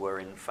bunkers were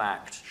in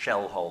fact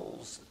shell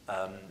holes,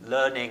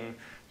 learning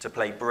to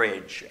play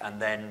bridge,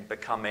 and then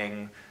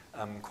becoming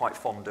quite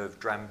fond of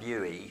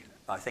Drambuie,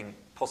 I think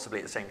possibly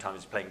at the same time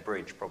as playing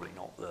bridge, probably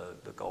not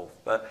the golf.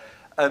 But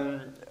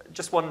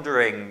just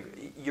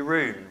wondering,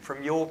 Jeroen,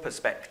 from your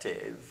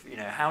perspective,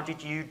 how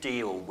did you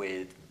deal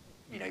with,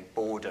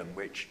 boredom,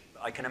 which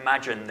I can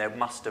imagine there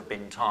must have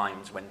been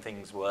times when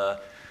things were,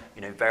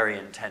 very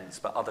intense,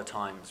 but other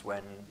times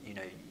when,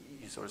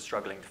 you're sort of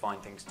struggling to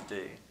find things to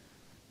do?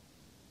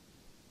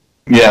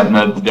 Yeah,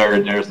 no,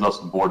 there's lots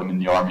of boredom in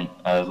the army,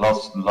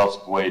 lots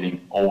of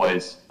waiting,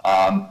 always.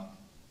 And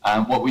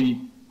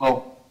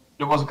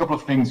there was a couple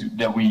of things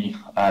that we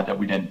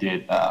then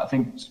did. I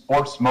think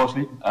sports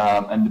mostly,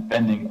 and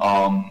depending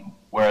on,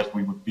 whereas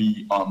we would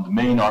be on the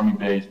main army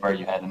base where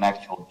you had an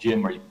actual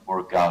gym where you could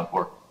work out,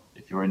 or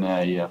if you're in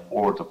a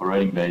forward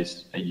operating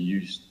base, you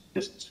use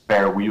just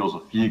spare wheels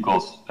of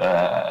vehicles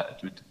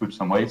to put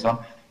some weights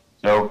on.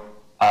 So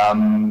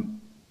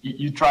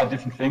you try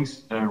different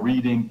things,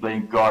 reading,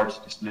 playing cards,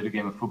 just a little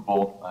game of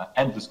football,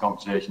 endless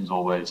conversations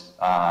always.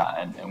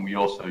 And we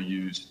also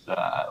used,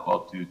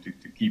 to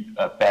keep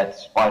pet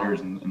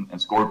spiders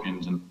and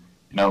scorpions, and,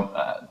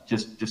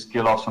 just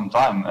kill off some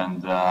time.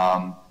 And,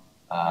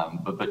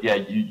 but yeah,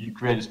 you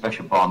create a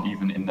special bond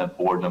even in that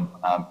boredom,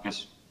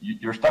 because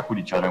you're stuck with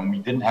each other. And we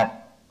didn't have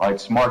like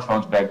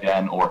smartphones back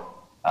then, or,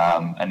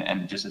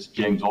 and just as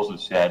James also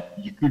said,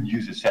 you could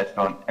use a set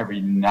phone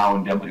every now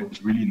and then, but it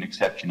was really an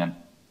exception. And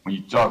when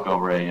you talk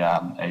over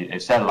a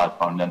satellite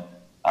phone, then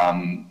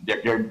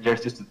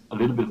there's just a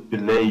little bit of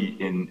delay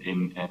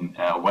in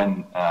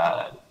when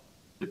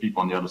the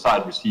people on the other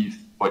side receive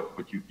what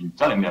you've been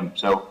telling them.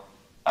 So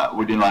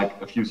within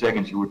like a few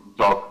seconds, you would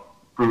talk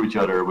through each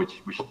other,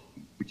 which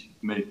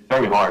made it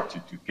very hard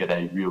to get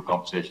a real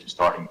conversation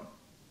starting.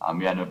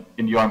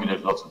 In the army,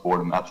 there's lots of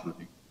boredom,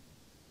 absolutely.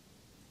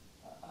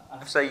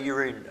 have to say,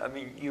 Jeroen, I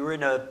mean, you're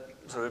in a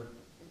sort of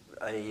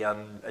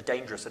a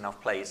dangerous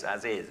enough place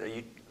as is. Are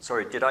you,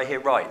 sorry, did I hear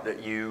right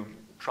that you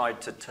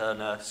tried to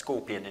turn a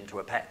scorpion into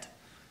a pet?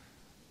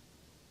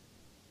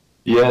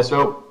 Yeah,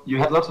 so you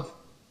had lots of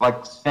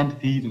like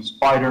centipedes and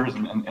spiders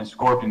and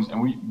scorpions,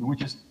 and we would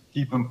just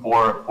keep them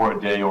for a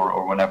day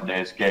or whenever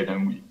they escaped.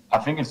 And I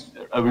think it's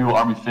a real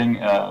army thing.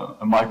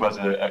 Mike has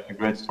a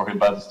great story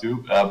about this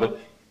too. But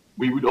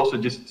we would also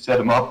just set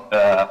them up,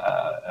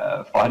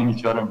 fighting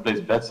each other and place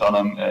bets on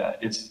them.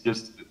 It's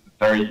just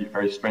very,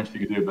 very strange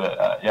thing to do.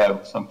 But yeah, it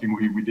was something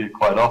we did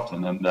quite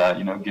often, and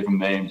you know, give them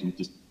names and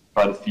just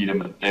try to feed them.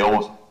 But they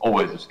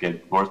always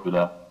escape, of course.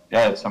 But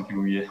yeah, it's something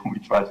we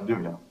try to do.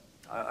 Yeah.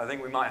 I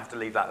think we might have to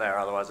leave that there,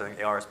 otherwise I think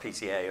the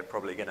RSPCA are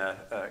probably going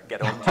to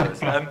get on to us.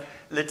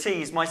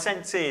 Latiz, my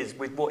sense is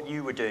with what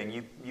you were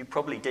doing, you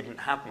probably didn't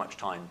have much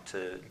time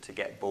to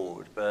get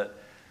bored,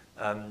 but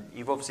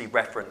you've obviously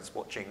referenced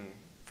watching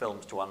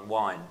films to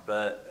unwind,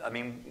 but I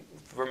mean,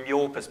 from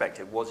your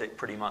perspective, was it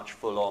pretty much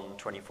full on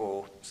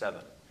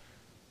 24/7?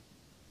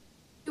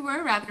 We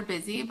were rather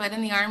busy, but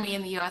in the Army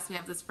in the US, we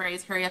have this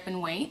phrase, hurry up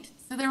and wait.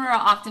 So there were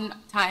often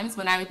times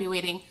when I would be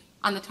waiting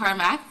on the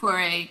tarmac for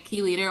a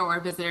key leader or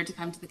a visitor to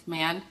come to the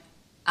command.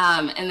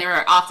 And there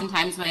were often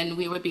times when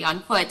we would be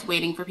on foot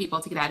waiting for people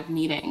to get out of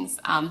meetings.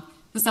 So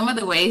some of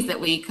the ways that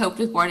we coped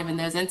with boredom in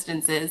those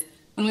instances,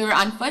 when we were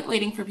on foot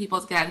waiting for people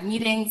to get out of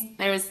meetings,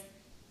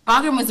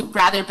 Bagram was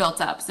rather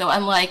built up. So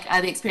unlike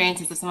the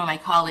experiences of some of my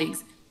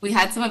colleagues, we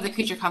had some of the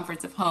creature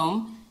comforts of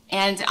home.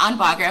 And on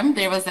Bagram,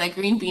 there was a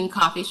green bean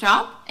coffee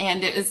shop,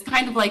 and it was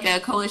kind of like a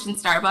coalition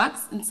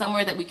Starbucks, and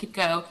somewhere that we could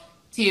go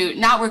to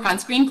not work on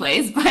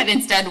screenplays, but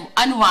instead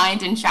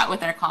unwind and chat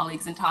with our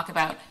colleagues and talk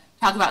about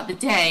the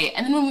day.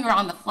 And then when we were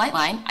on the flight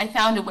line, I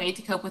found a way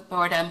to cope with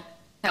boredom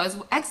that was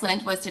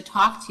excellent, was to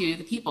talk to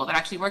the people that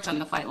actually worked on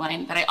the flight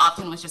line that I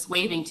often was just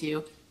waving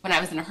to when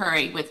I was in a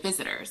hurry with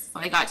visitors.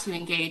 So I got to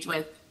engage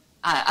with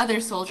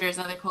other soldiers,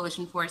 other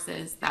coalition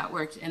forces that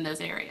worked in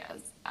those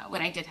areas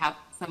when I did have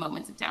some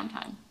moments of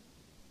downtime.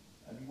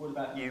 And what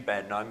about you,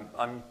 Ben?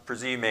 I'm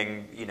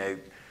presuming, you know,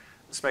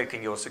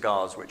 smoking your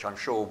cigars, which I'm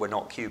sure were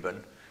not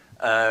Cuban,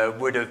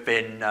 would have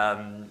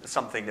been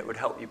something that would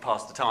help you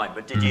pass the time.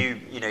 But did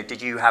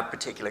did you have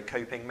particular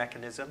coping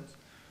mechanisms?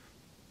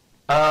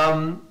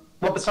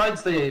 Well,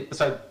 besides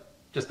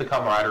just the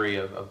camaraderie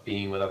of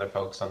being with other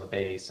folks on the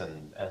base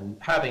and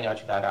having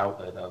actually that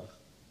outlet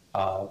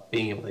of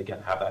being able to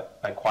again have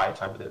that quiet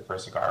time with it for a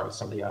cigar with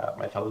some of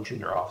my fellow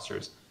junior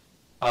officers.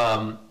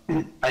 I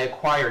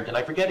acquired, and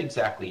I forget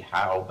exactly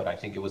how, but I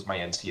think it was my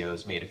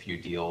NCOs made a few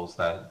deals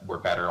that were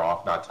better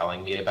off not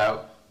telling me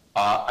about.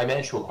 I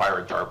managed to acquire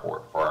a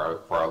dartboard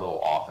for our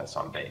little office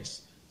on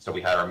base. So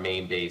we had our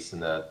main base in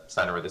the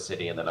center of the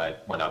city, and then I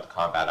went out to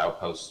combat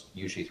outposts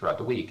usually throughout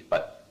the week.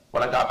 But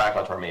when I got back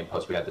onto our main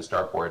post, we had this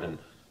dartboard, and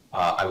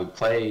I would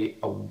play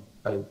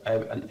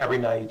every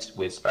night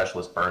with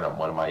Specialist Burnham,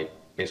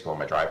 basically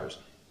one of my drivers.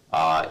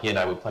 He and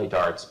I would play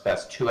darts,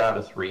 best 2 out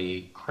of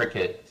 3,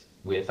 cricket,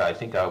 with, I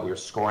think we were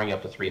scoring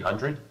up to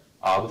 300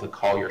 with a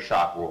call your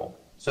shot rule.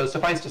 So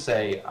suffice to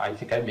say, I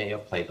think I may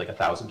have played like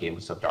 1,000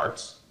 games of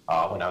darts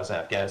when I was in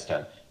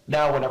Afghanistan.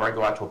 Now, whenever I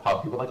go out to a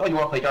pub, people are like, oh, you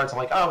want to play darts? I'm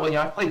like, oh, well,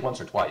 yeah, I've played once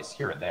or twice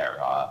here and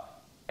there. I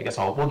guess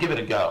we'll give it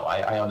a go.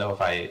 I don't know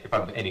if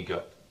I'm any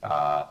good.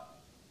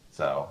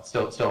 So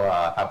still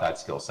have that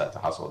skill set to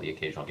hustle the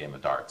occasional game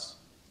of darts.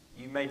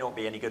 You may not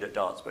be any good at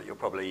darts, but you're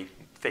probably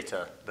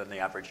fitter than the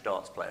average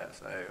darts player.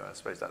 So I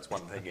suppose that's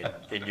one thing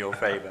in your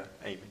favour,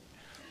 Amy.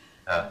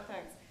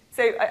 Thanks.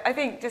 So I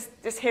think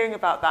just hearing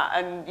about that,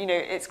 and you know,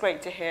 it's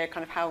great to hear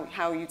kind of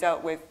how you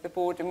dealt with the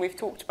boredom. We've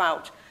talked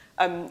about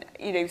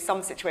you know,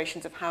 some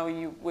situations of how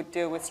you would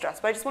deal with stress,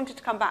 but I just wanted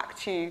to come back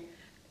to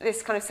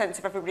this kind of sense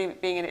of everybody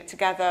being in it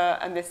together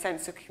and this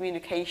sense of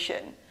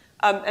communication.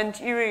 And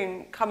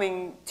Jeroen,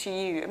 coming to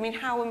you, I mean,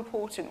 how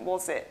important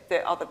was it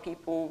that other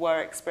people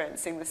were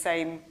experiencing the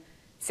same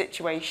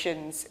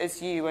situations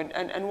as you,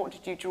 and what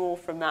did you draw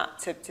from that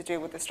to deal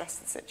with the stress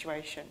of the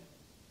situation?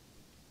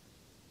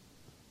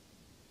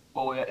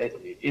 Well,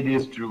 it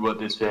is true what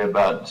they say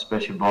about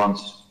special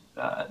bonds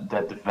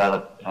that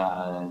develop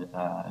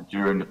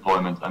during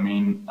deployment. I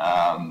mean,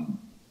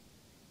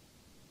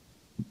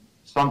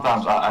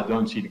 sometimes I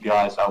don't see the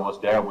guys I was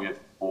there with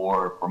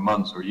for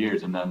months or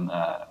years, and then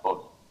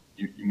well,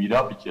 you meet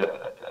up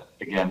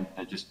again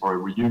just for a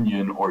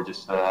reunion or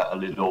just a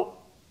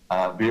little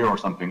beer or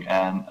something,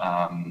 and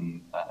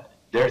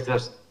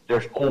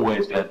there's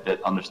always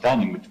that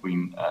understanding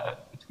between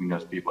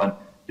those people. And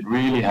it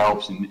really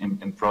helps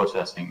in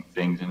processing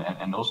things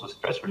and also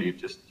stress relief,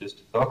 just to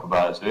talk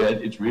about it. So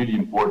it's really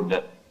important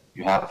that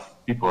you have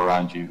people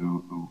around you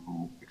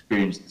who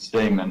experience the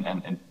same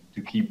and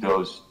to keep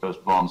those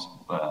bonds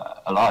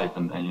alive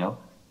and you know,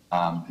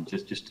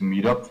 just to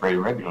meet up very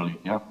regularly.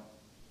 Yeah.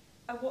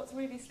 And what's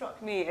really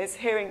struck me is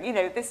hearing, you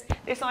know, this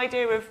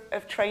idea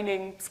of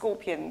training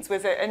scorpions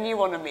was a new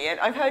one on me.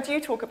 And I've heard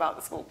you talk about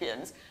the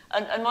scorpions.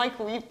 And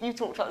Michael, you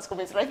talked about the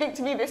scorpions. And I think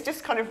to me, this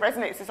just kind of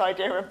resonates, this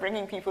idea of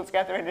bringing people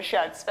together in a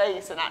shared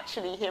space and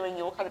actually hearing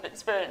your kind of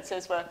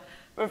experiences were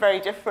were very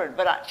different,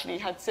 but actually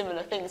had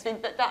similar things. I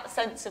mean, but that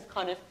sense of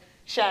kind of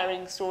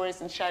sharing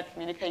stories and shared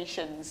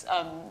communications,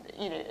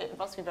 you know, it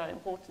must be very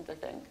important, I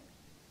think.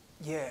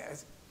 Yeah,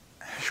 as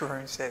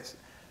Sharon says,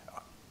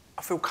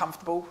 I feel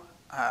comfortable.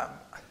 I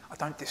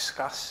don't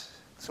discuss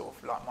sort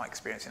of like my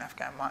experience in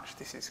Afghan much.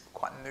 This is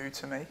quite new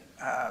to me.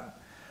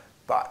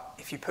 But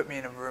if you put me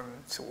in a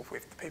room sort of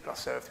with the people I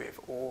served with,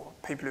 or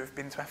people who have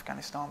been to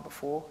Afghanistan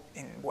before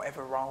in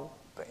whatever role,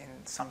 but in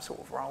some sort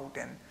of role,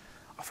 then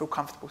I feel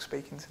comfortable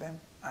speaking to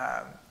them.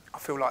 I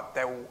feel like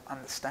they'll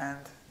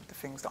understand the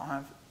things that I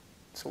have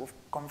sort of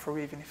gone through,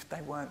 even if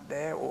they weren't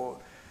there, or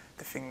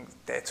the things,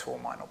 their tour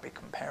might not be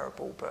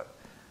comparable, but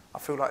I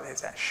feel like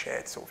there's that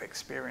shared sort of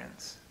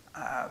experience.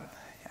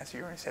 As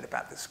you already said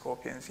about the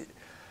scorpions,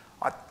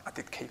 I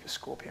did keep a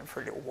scorpion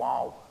for a little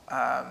while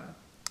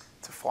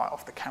to fight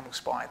off the camel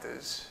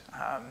spiders,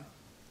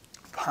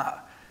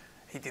 but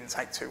he didn't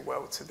take too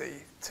well to the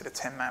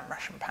 10-man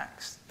ration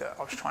packs that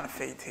I was trying to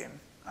feed him,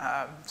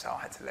 so I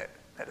had to let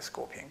the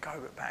scorpion go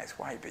about its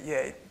way. But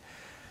yeah,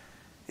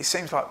 it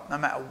seems like no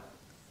matter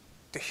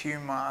the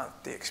humour,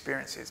 the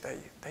experiences,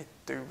 they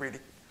do really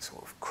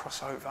sort of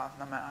cross over,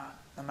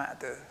 no matter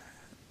the,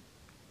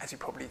 as you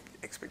probably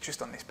expect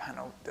just on this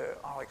panel,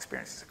 our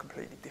experiences are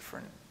completely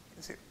different,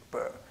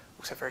 but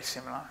also very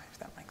similar, if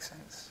that makes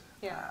sense.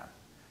 Yeah.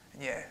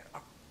 And yeah, I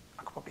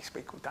could probably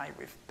speak all day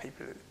with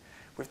people,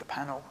 with the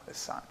panel as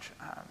such,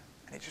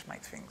 and it just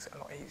makes things a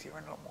lot easier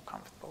and a lot more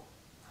comfortable.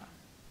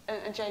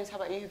 And James, how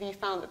about you? Have you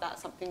found that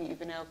that's something you've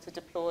been able to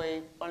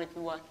deploy while you've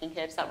been working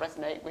here? Does that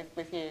resonate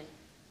with you?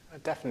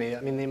 Definitely.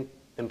 I mean, the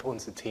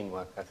importance of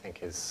teamwork, I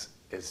think, is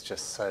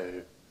just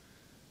so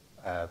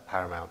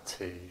paramount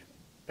to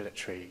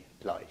military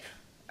life,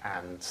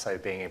 and so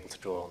being able to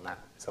draw on that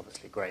is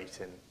obviously great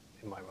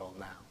in my role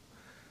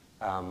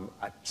now.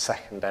 I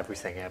second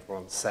everything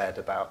everyone said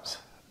about,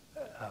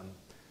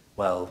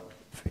 well,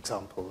 for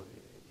example,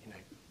 you know,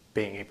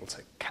 being able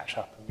to catch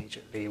up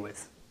immediately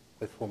with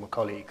former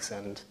colleagues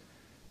and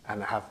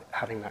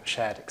having that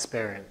shared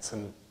experience.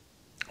 And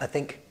I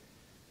think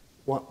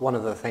one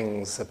of the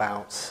things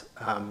about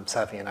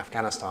serving in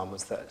Afghanistan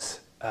was that,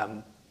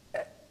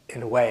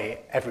 in a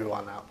way,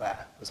 everyone out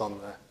there was on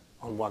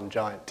one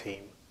giant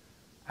team.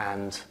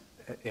 And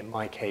in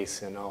my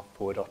case, in our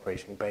forward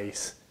operating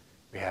base,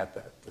 we had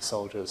the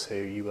soldiers who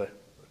you were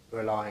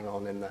relying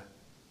on in the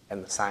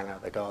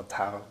Sangha, the guard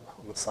tower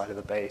on the side of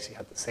the base. You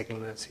had the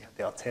signallers, you had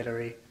the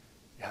artillery,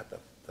 you had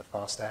the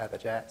fast air, the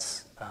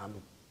jets.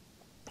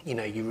 You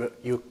know,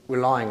 you're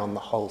relying on the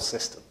whole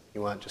system.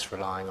 You weren't just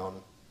relying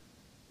on,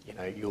 you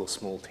know, your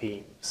small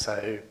team.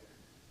 So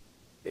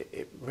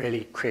it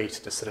really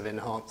created a sort of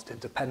enhanced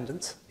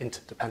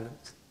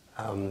interdependence.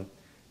 And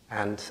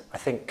I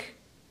think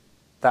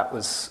that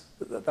was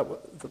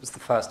the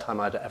first time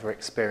I'd ever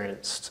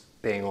experienced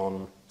being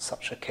on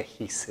such a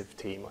cohesive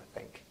team, I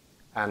think.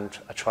 And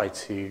I try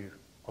to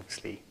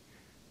obviously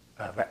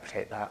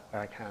replicate that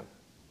where I can.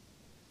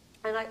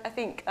 And I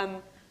think,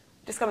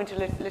 just coming to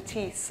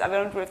Latisse, I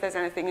wonder if there's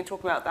anything in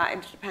talking about that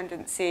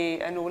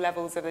interdependency and all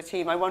levels of the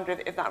team. I wonder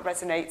if that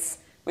resonates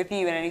with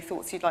you and any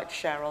thoughts you'd like to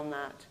share on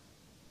that.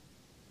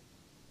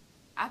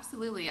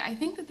 Absolutely. I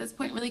think that this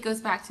point really goes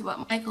back to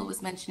what Michael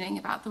was mentioning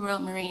about the Royal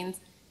Marines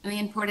and the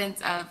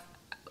importance of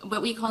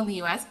what we call in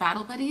the US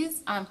battle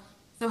buddies.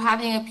 So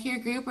having a peer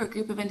group or a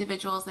group of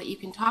individuals that you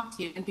can talk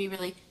to and be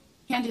really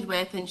candid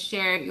with and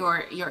share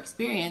your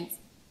experience,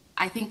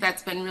 I think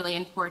that's been really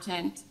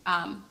important.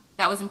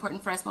 That was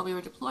important for us while we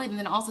were deployed, and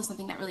then also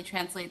something that really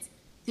translates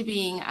to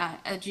being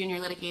a junior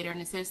litigator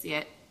and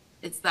associate.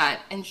 It's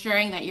that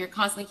ensuring that you're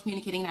constantly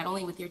communicating not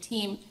only with your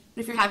team,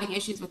 but if you're having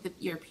issues with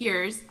your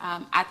peers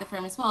at the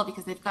firm as well,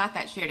 because they've got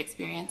that shared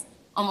experience,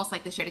 almost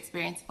like the shared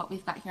experience of what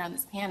we've got here on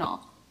this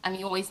panel.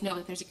 You always know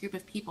that there's a group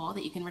of people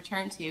that you can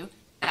return to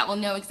that will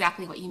know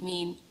exactly what you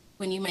mean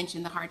when you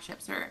mention the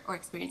hardships or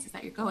experiences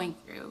that you're going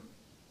through.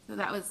 So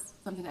that was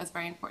something that was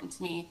very important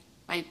to me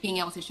by being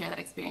able to share that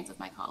experience with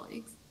my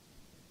colleagues.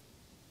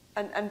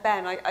 And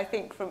Ben, I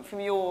think from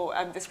your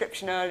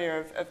description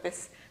earlier of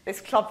this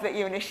club that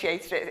you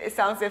initiated, it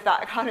sounds as if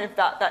that kind of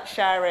that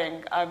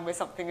sharing was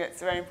something that's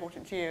very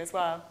important to you as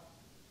well.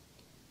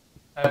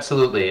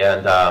 Absolutely,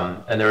 and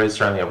there is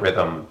certainly a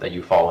rhythm that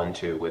you fall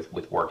into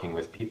with working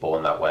with people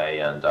in that way,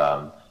 and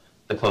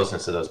the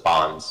closeness of those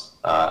bonds.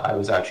 I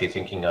was actually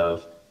thinking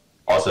of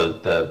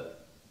also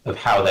of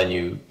how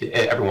then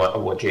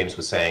everyone, what James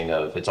was saying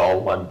of it's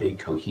all one big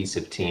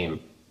cohesive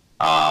team.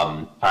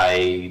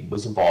 I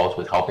was involved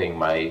with helping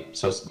my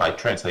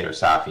translator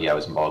Safi. I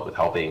was involved with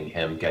helping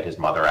him get his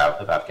mother out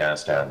of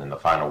Afghanistan in the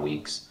final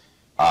weeks,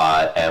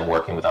 and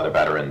working with other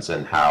veterans,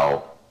 and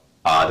how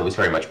there was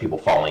very much people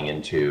falling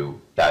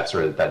into those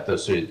sort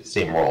of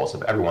same roles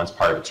of everyone's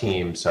part of a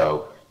team.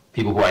 So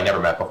people who I never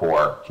met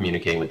before,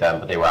 communicating with them,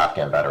 but they were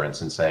Afghan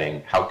veterans, and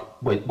saying,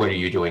 what are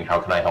you doing? How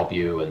can I help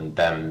you? And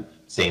them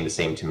saying the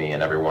same to me,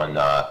 and everyone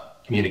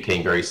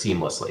communicating very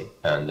seamlessly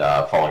and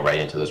falling right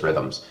into those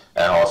rhythms.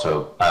 And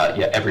also,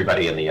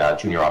 everybody in the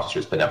Junior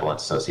Officers Benevolent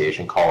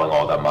Association, calling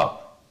all of them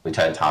up,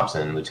 Lieutenant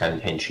Thompson,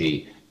 Lieutenant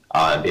Hinchy,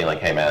 and being like,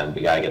 hey man,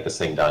 we gotta get this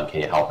thing done,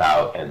 can you help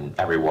out? And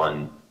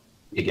everyone,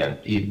 again,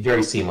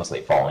 very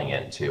seamlessly falling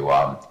in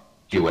to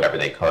do whatever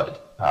they could.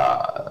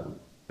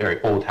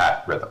 Very old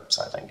hat rhythms,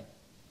 I think.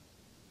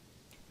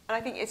 And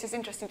I think it's just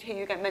interesting to hear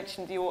you again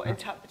mention your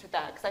interpreter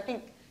there, because I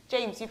think,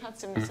 James, you've had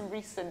some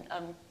recent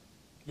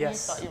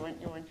Yes. news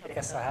about your interpreter.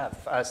 Yes, I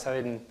have. So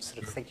in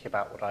sort of thinking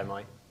about what I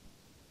might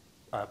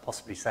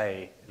possibly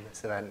say in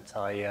this event,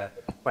 I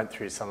went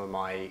through some of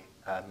my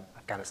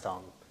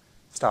Afghanistan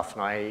stuff,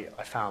 and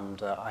I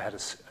found I had a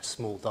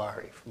small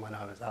diary from when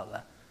I was out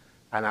there,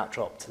 and that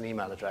dropped an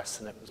email address,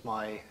 and it was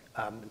my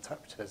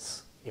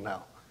interpreter's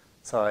email.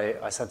 So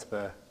I sent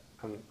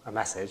him a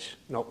message,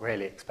 not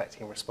really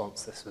expecting a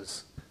response. This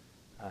was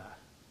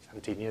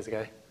 17 years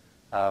ago,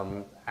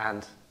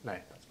 and no,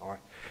 that's not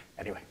right.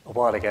 Anyway, a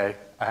while ago,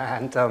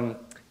 and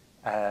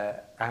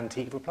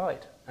he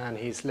replied, and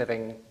he's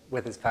living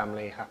with his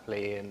family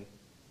happily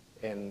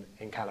in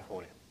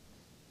California.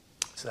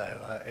 So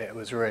it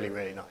was really,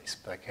 really nice,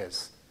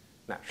 because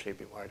naturally I've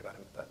been worried about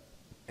him, but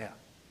yeah,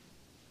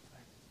 so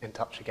in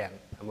touch again,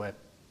 and we're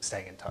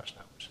staying in touch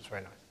now, which is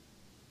very nice.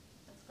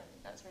 That's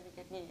great. That's really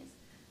good news.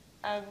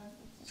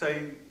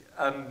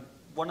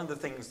 One of the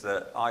things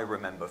that I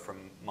remember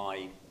from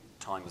my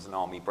time as an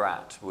army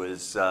brat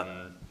was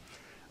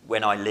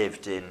when I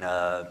lived in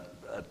a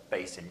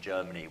base in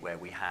Germany where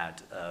we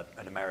had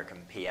an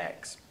American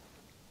PX,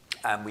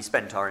 and we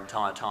spent our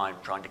entire time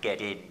trying to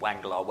get in,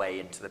 wangle our way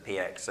into the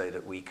PX so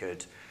that we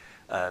could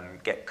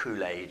get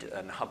Kool-Aid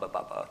and Hubba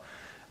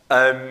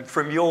Bubba.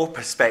 From your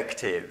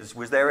perspectives,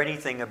 was there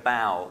anything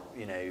about,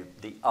 you know,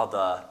 the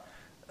other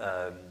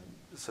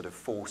sort of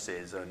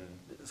forces and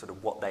sort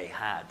of what they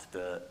had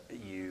that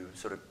you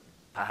sort of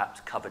perhaps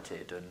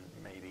coveted and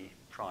maybe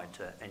tried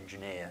to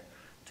engineer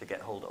to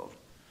get hold of?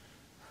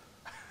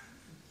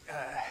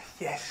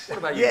 Yes. What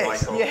about you,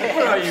 yes, Michael? Yeah.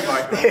 What about you,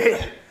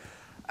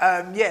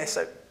 Michael? Yeah,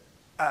 so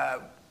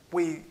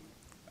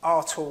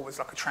our tour was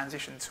like a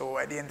transition tour.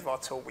 At the end of our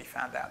tour, we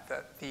found out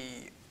that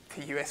the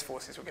US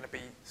forces were going to be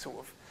sort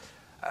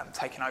of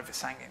taking over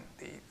Sangin,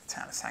 the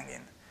town of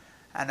Sangin.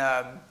 And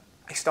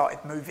they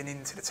started moving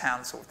into the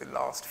town sort of the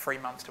last 3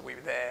 months that we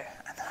were there.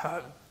 And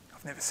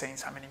I've never seen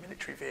so many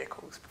military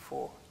vehicles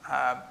before.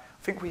 I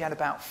think we had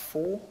about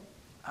 4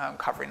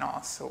 covering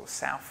our sort of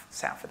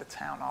south of the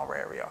town, our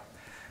area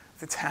of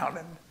the town.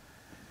 And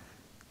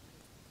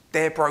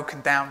their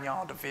broken down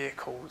yard of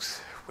vehicles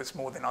was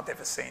more than I'd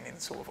ever seen in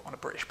sort of on a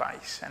British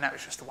base, and that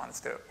was just the ones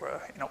that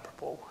were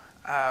inoperable.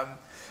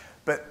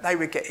 But they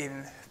were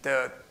getting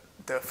the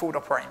forward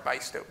operating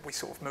base that we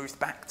sort of moved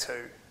back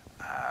to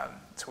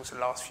towards the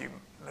last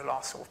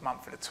sort of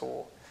month of the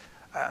tour.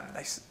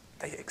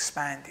 They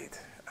expanded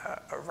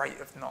a rate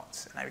of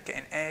knots, and they were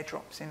getting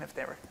airdrops in of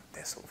their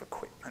sort of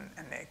equipment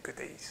and their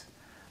goodies.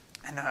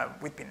 And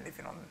we'd been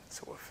living on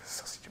sort of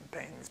sausage and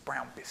beans,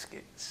 brown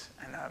biscuits,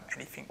 and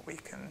anything we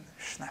can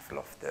snaffle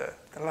off the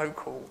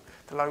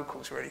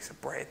locals really, so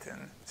bread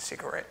and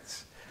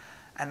cigarettes.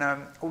 And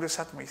all of a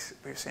sudden we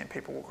were seeing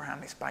people walk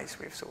around this base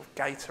with sort of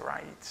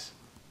Gatorades,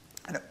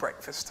 and at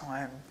breakfast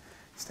time,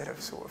 instead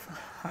of sort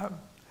of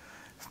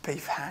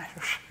beef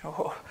hash,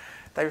 or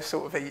they were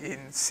sort of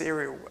eating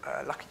cereal,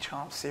 Lucky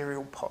Charms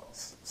cereal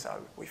pots. So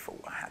we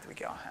thought, well, how do we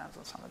get our hands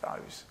on some of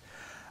those?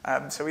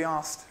 So we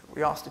asked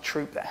the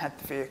troop that had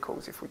the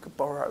vehicles if we could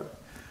borrow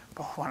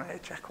one of their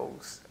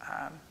jackals,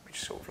 which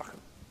is sort of like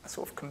a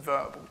sort of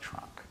convertible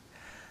truck.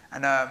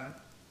 And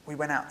we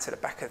went out to the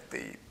back of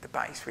the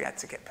base. We had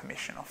to get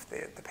permission off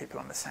the people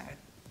on the Sangin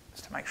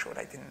just to make sure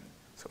they didn't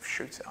sort of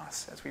shoot at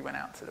us as we went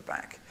out to the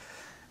back.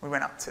 We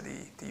went up to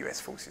the US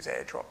Forces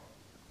airdrop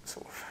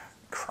sort of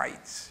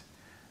crates,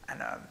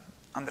 and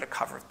under the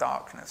cover of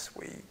darkness,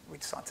 we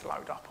decided to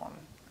load up on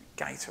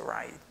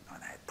Gatorade,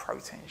 and they had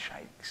protein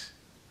shakes,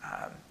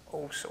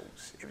 all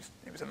sorts.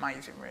 It was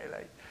amazing,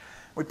 really.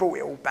 We brought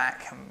it all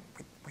back, and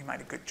we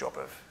made a good job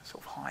of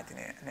sort of hiding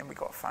it. And then we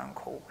got a phone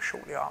call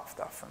shortly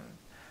after from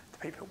the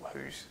people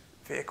whose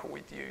vehicle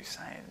we'd used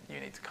saying, "You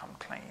need to come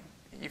clean.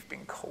 You've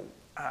been caught."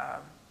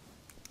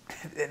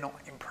 They're not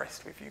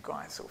impressed with you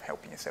guys sort of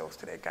helping yourselves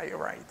to their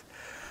Gatorade.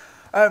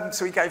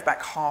 So we gave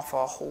back half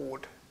our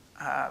hoard,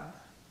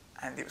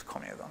 and it was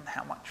commented on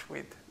how much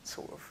we'd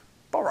sort of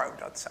borrowed,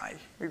 I'd say.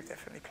 We were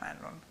definitely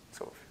planning on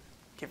sort of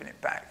giving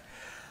it back.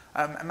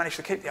 And managed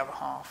to keep the other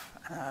half.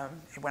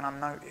 It went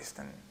unnoticed,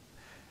 and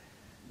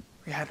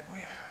we had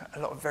a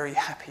lot of very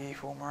happy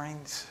War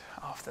Marines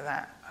after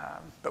that.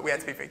 But we had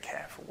to be very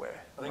careful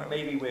I think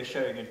maybe we're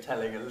showing and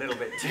telling a little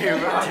bit too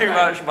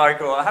much,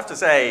 Michael. I have to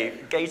say,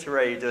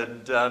 Gatorade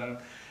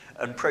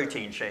and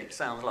protein shake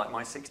sounds like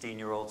my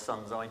 16-year-old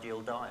son's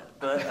ideal diet.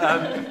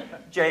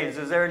 But James,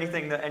 is there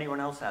anything that anyone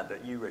else had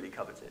that you really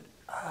coveted?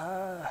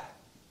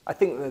 I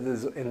think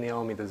that in the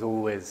army there's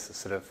always a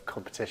sort of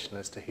competition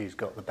as to who's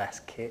got the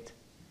best kit,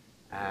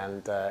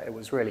 and it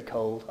was really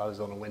cold. I was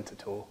on a winter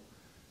tour,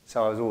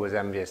 so I was always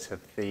envious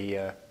of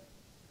the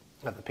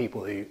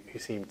people who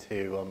seemed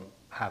to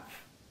have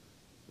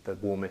the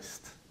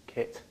warmest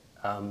kit.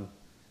 I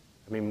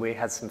mean, we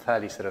had some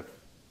fairly sort of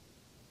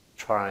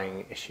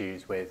trying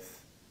issues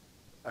with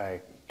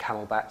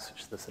camelbacks,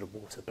 which are the sort of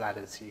water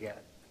bladders you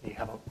get. We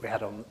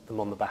had them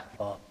on the back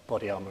of our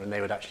body armour, and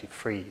they would actually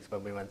freeze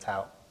when we went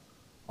out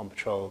on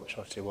patrol, which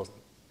obviously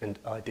wasn't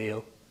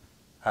ideal.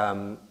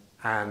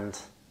 And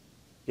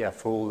yeah,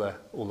 for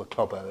all the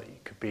clobber, you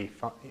could be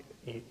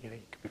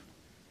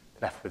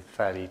left with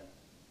fairly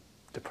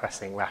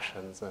depressing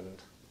rations,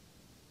 and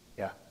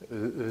yeah,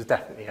 there was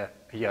definitely a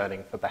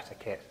yearning for better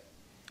kit.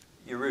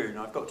 Jeroen,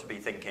 I've got to be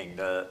thinking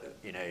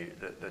that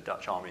the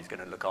Dutch Army is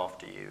going to look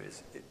after you.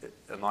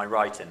 Am I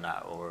right in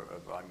that, or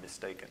am I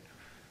mistaken?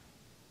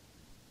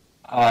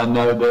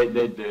 No,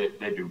 they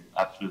do,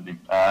 absolutely.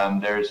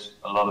 There's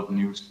a lot of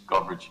news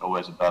coverage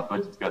always about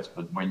budget cuts,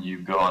 but when you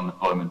go on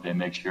deployment, they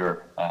make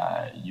sure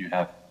you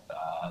have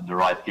the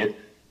right kit.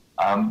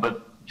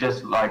 But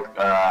just like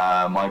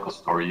Michael's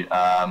story,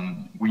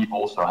 we've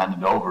also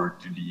handed over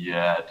to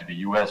the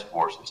US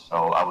forces. So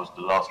I was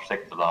the last or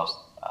second to last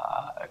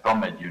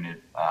combat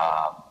unit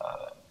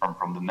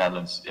from the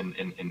Netherlands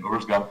in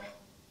Oerskan,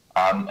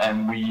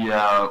 and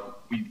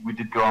we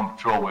did go on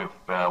patrol with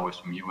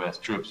some US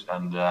troops,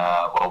 and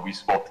well, we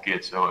swapped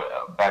kits. So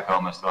back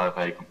home, I still have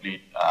a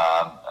complete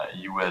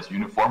US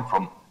uniform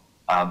from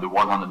the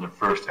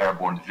 101st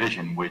Airborne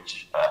Division,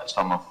 which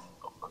some of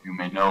you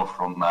may know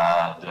from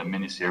the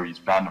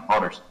miniseries Band of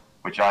Brothers,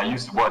 which I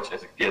used to watch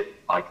as a kid,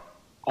 like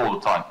all the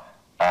time.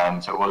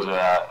 So it was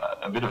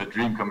a bit of a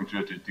dream coming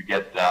true to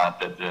get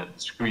the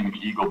Screaming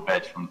Eagle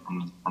badge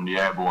from the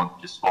Airborne,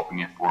 just swapping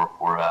it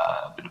for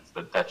a bit of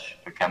the Dutch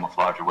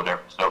camouflage or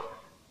whatever. So,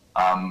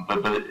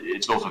 but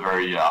it's also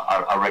very,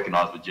 I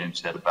recognize what James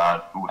said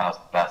about who has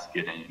the best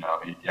kit, and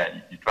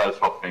you try to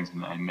swap things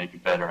and make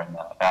it better, and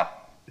yeah,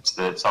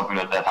 it's something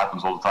that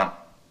happens all the time.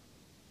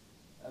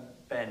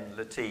 Ben,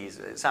 Latiz,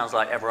 it sounds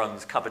like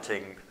everyone's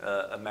coveting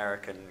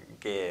American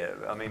gear.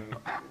 I mean,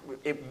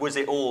 was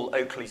it all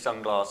Oakley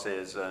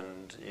sunglasses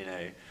and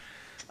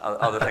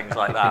other things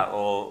like that,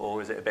 or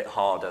was it a bit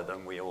harder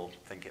than we all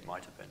think it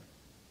might have been?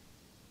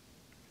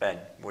 Ben,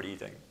 what do you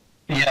think?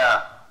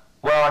 Yeah,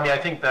 well, I mean, I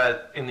think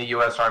that in the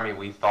U.S. Army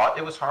we thought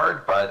it was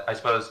hard, but I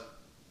suppose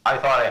I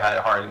thought I had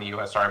it hard in the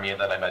U.S. Army, and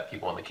then I met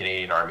people in the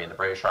Canadian Army and the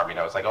British Army, and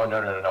I was like, oh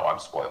no, I'm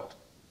spoiled.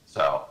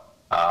 So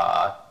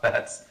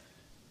that's.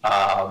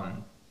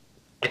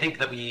 I think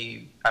that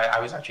I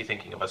was actually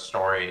thinking of a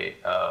story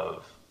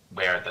of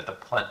where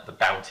the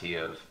bounty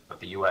of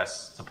the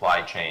U.S.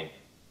 supply chain,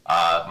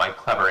 my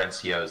clever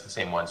NCOs, the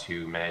same ones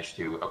who managed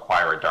to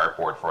acquire a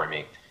dartboard for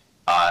me,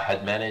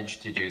 had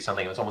managed to do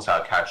something that was almost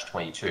out of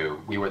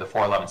Catch-22. We were the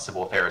 411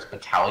 Civil Affairs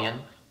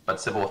Battalion,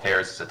 but Civil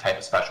Affairs is a type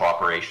of special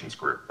operations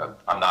group.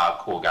 I'm not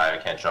a cool guy, I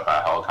can't jump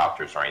out of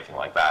helicopters or anything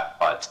like that,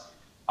 but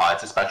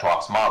it's a special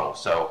ops model.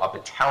 So a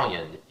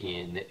battalion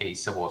in a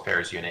civil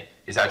affairs unit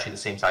is actually the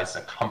same size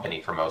as a company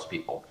for most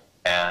people.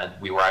 And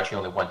we were actually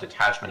only one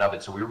detachment of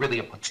it, so we were really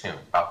a platoon,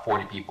 about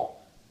 40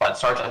 people. But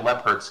Sergeant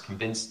Lempertz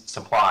convinced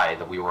Supply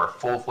that we were a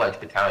full-fledged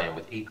battalion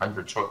with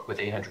 800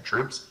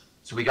 troops.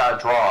 So we got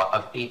a draw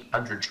of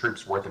 800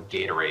 troops worth of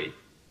Gatorade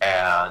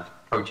and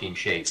protein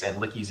shakes and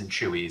Lickies and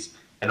Chewies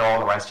and all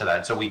the rest of that.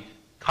 And so we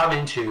come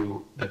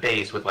into the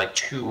base with like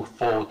 2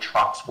 full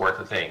trucks worth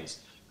of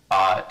things.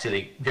 To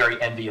the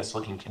very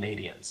envious-looking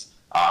Canadians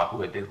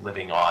who had been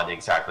living on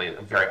exactly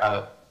very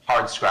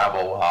hard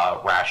scrabble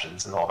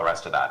rations and all the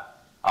rest of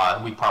that.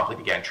 We promptly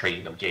began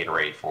trading them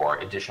Gatorade for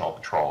additional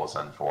patrols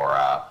and for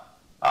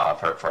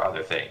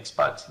other things.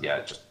 But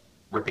yeah, just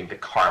ripping the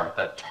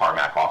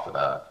tarmac off of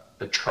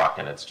the truck,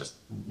 and it's just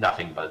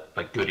nothing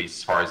but goodies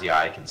as far as the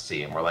eye can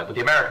see. And we're like, well,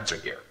 the Americans are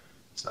here,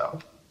 so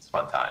it's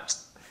fun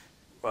times.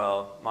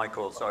 Well,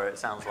 Michael, sorry, it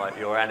sounds like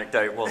your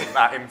anecdote wasn't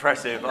that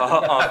impressive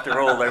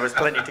after all. There was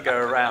plenty to go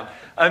around.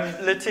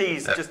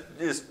 Latiz,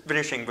 just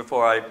finishing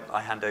before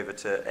I hand over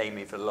to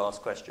Amy for the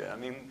last question. I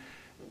mean,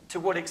 to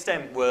what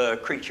extent were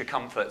creature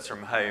comforts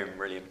from home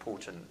really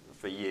important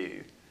for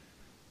you?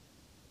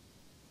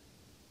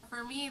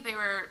 For me, they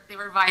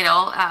were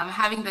vital.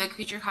 Having the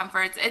creature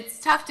comforts, it's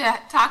tough to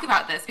talk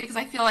about this because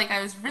I feel like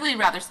I was really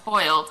rather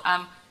spoiled.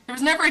 There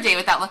was never a day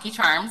without Lucky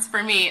Charms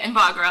for me in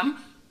Bagram.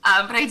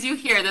 But I do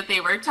hear that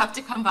they were tough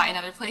to come by in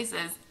other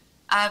places.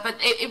 But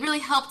it really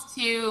helped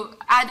to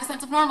add a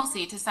sense of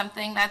normalcy to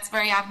something that's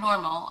very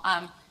abnormal.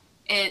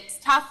 It's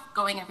tough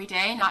going every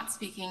day, not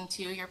speaking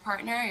to your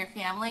partner, your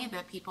family,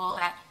 the people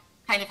that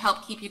kind of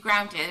help keep you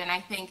grounded. And I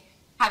think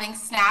having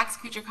snacks,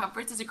 creature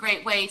comforts, is a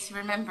great way to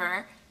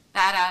remember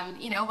that,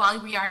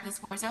 while we are in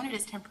this war zone, it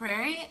is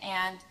temporary.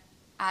 And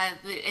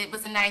it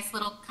was a nice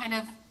little kind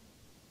of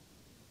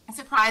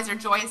surprise or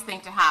joyous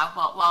thing to have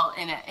while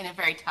in a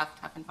very tough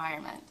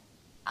environment.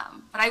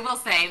 But I will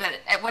say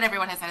that what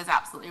everyone has said is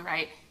absolutely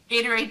right.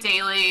 Gatorade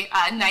daily,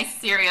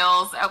 nice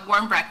cereals, a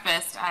warm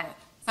breakfast.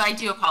 So I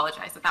do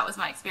apologize that was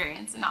my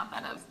experience and not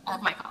that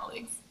of my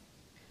colleagues.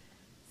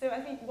 So I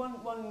think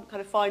one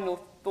kind of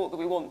final thought that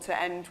we want to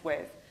end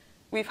with.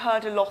 We've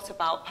heard a lot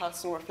about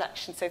personal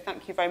reflection, so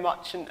thank you very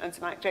much, and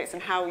some anecdotes on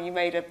how you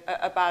made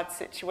a bad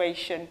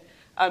situation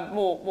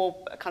more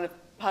kind of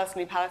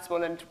personally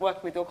palatable and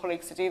working with your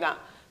colleagues to do that.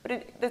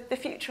 But the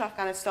future of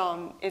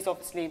Afghanistan is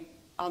obviously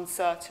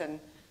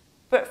uncertain.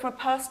 But from a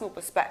personal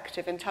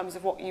perspective, in terms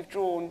of what you've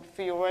drawn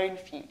for your own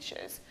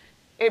futures,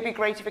 it would be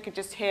great if we could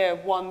just hear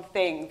one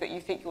thing that you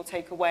think you'll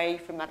take away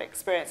from that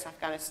experience in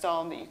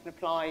Afghanistan that you can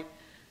apply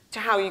to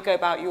how you go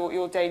about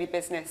your daily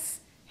business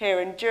here.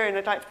 And Jeroen,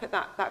 I'd like to put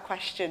that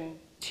question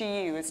to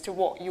you as to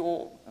what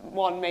your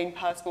one main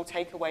personal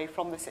takeaway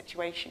from the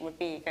situation would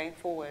be going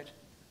forward.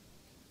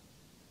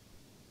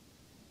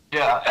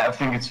 Yeah, I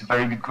think it's a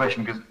very good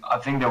question, because I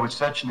think that with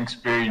such an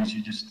experience,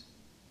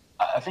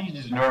 I think you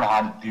just learn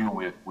how to deal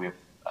with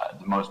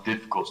the most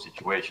difficult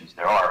situations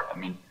there are. I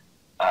mean,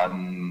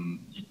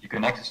 you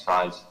can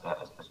exercise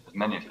as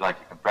many as you like,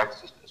 you can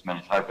practice as many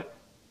as you like, but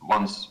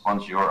once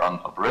you're on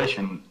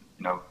operation,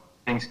 you know,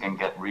 things can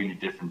get really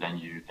different than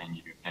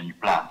you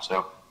plan.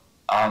 So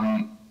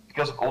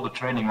because of all the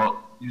training,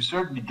 well, you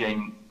certainly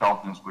gain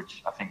confidence,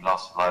 which I think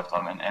lasts a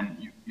lifetime, and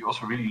you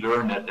also really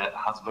learn that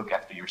how to look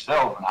after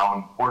yourself and how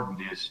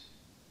important it is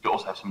to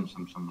also have some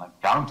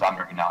like downtime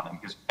every now and then,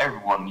 because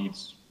everyone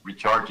needs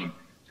recharging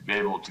to be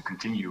able to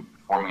continue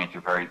performing at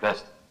your very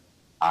best.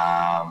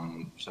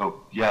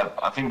 So yeah,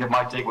 I think that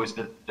my takeaway is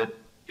that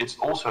it's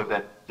also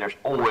that there's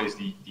always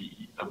the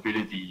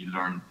ability you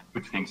learn to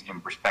put things in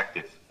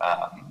perspective,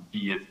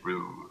 be it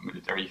through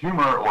military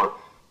humor or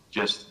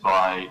just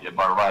by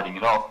writing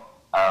it off.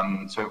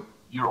 So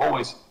you're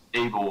always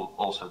able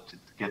also to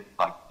get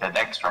like that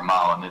extra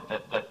mile, and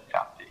that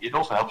it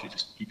also helps you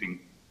just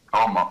keeping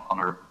calm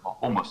under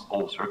almost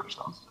all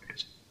circumstances, I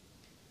guess.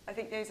 I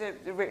think those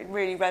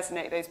really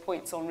resonate, those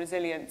points on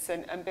resilience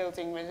and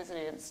building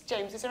resilience.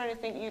 James, is there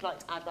anything you'd like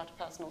to add about a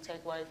personal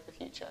takeaway for the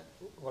future?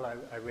 Well,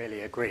 I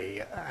really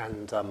agree,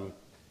 and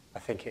I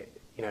think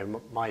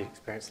my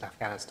experience in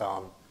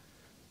Afghanistan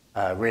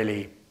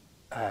really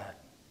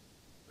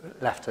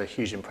left a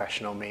huge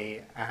impression on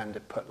me, and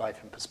it put life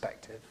in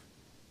perspective.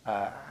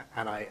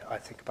 And I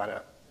think about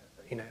it,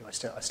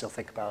 I still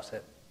think about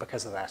it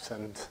because of that,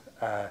 and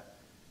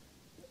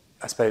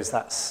I suppose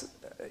that's,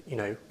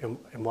 in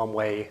one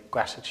way,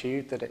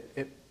 gratitude that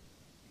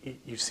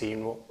you've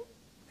seen what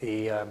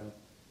the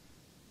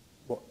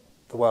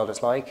world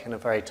is like in a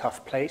very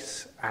tough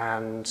place,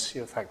 and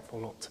you're thankful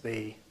not to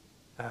be,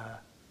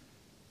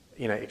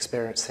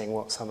 experiencing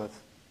what some of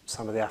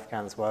the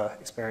Afghans were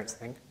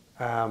experiencing,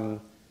 and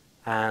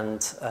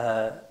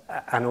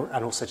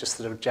also just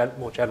sort of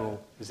more general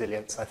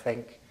resilience, I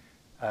think,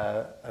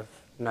 of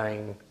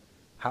knowing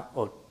how,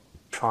 or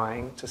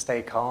trying to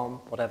stay calm,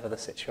 whatever the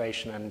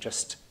situation, and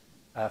just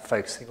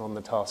focusing on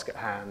the task at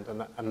hand,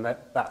 and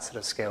that sort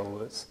of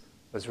skill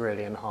was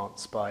really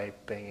enhanced by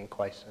being in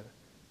quite an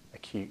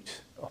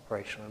acute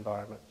operational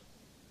environment.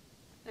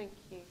 Thank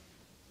you.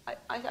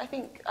 I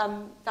think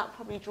that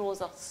probably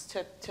draws us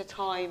to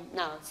time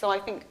now. So I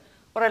think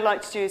what I'd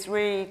like to do is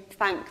really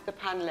thank the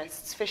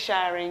panellists for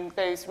sharing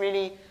those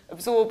really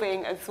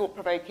absorbing and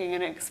thought-provoking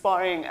and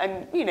inspiring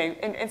and,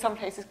 in some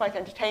cases quite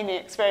entertaining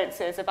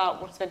experiences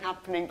about what's been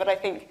happening. But I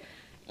think,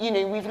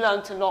 we've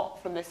learned a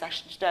lot from this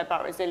session today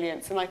about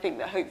resilience, and I think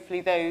that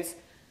hopefully those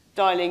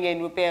dialing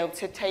in will be able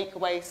to take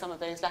away some of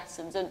those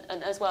lessons and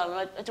as well.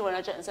 And I don't know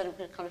if any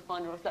kind of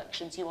final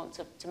reflections you want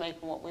to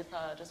make on what we've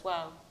heard as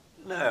well.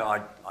 No,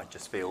 I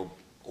just feel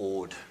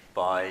awed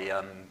by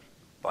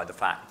the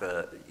fact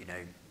that,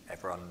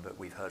 everyone that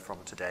we've heard from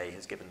today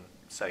has given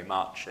so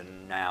much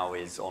and now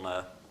is on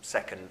a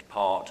second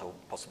part or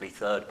possibly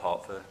third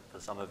part for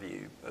some of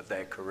you of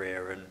their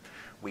career, and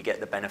we get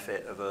the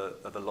benefit of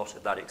a lot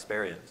of that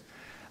experience.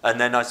 And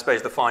then I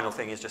suppose the final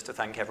thing is just to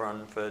thank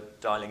everyone for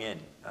dialing in.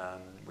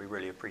 We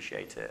really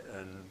appreciate it,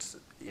 and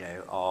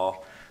our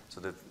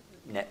sort of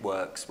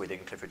networks within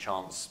Clifford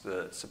Chance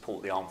that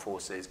support the armed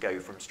forces go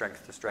from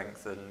strength to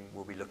strength, and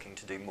we'll be looking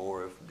to do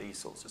more of these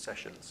sorts of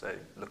sessions, so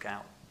look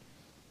out.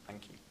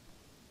 Thank you.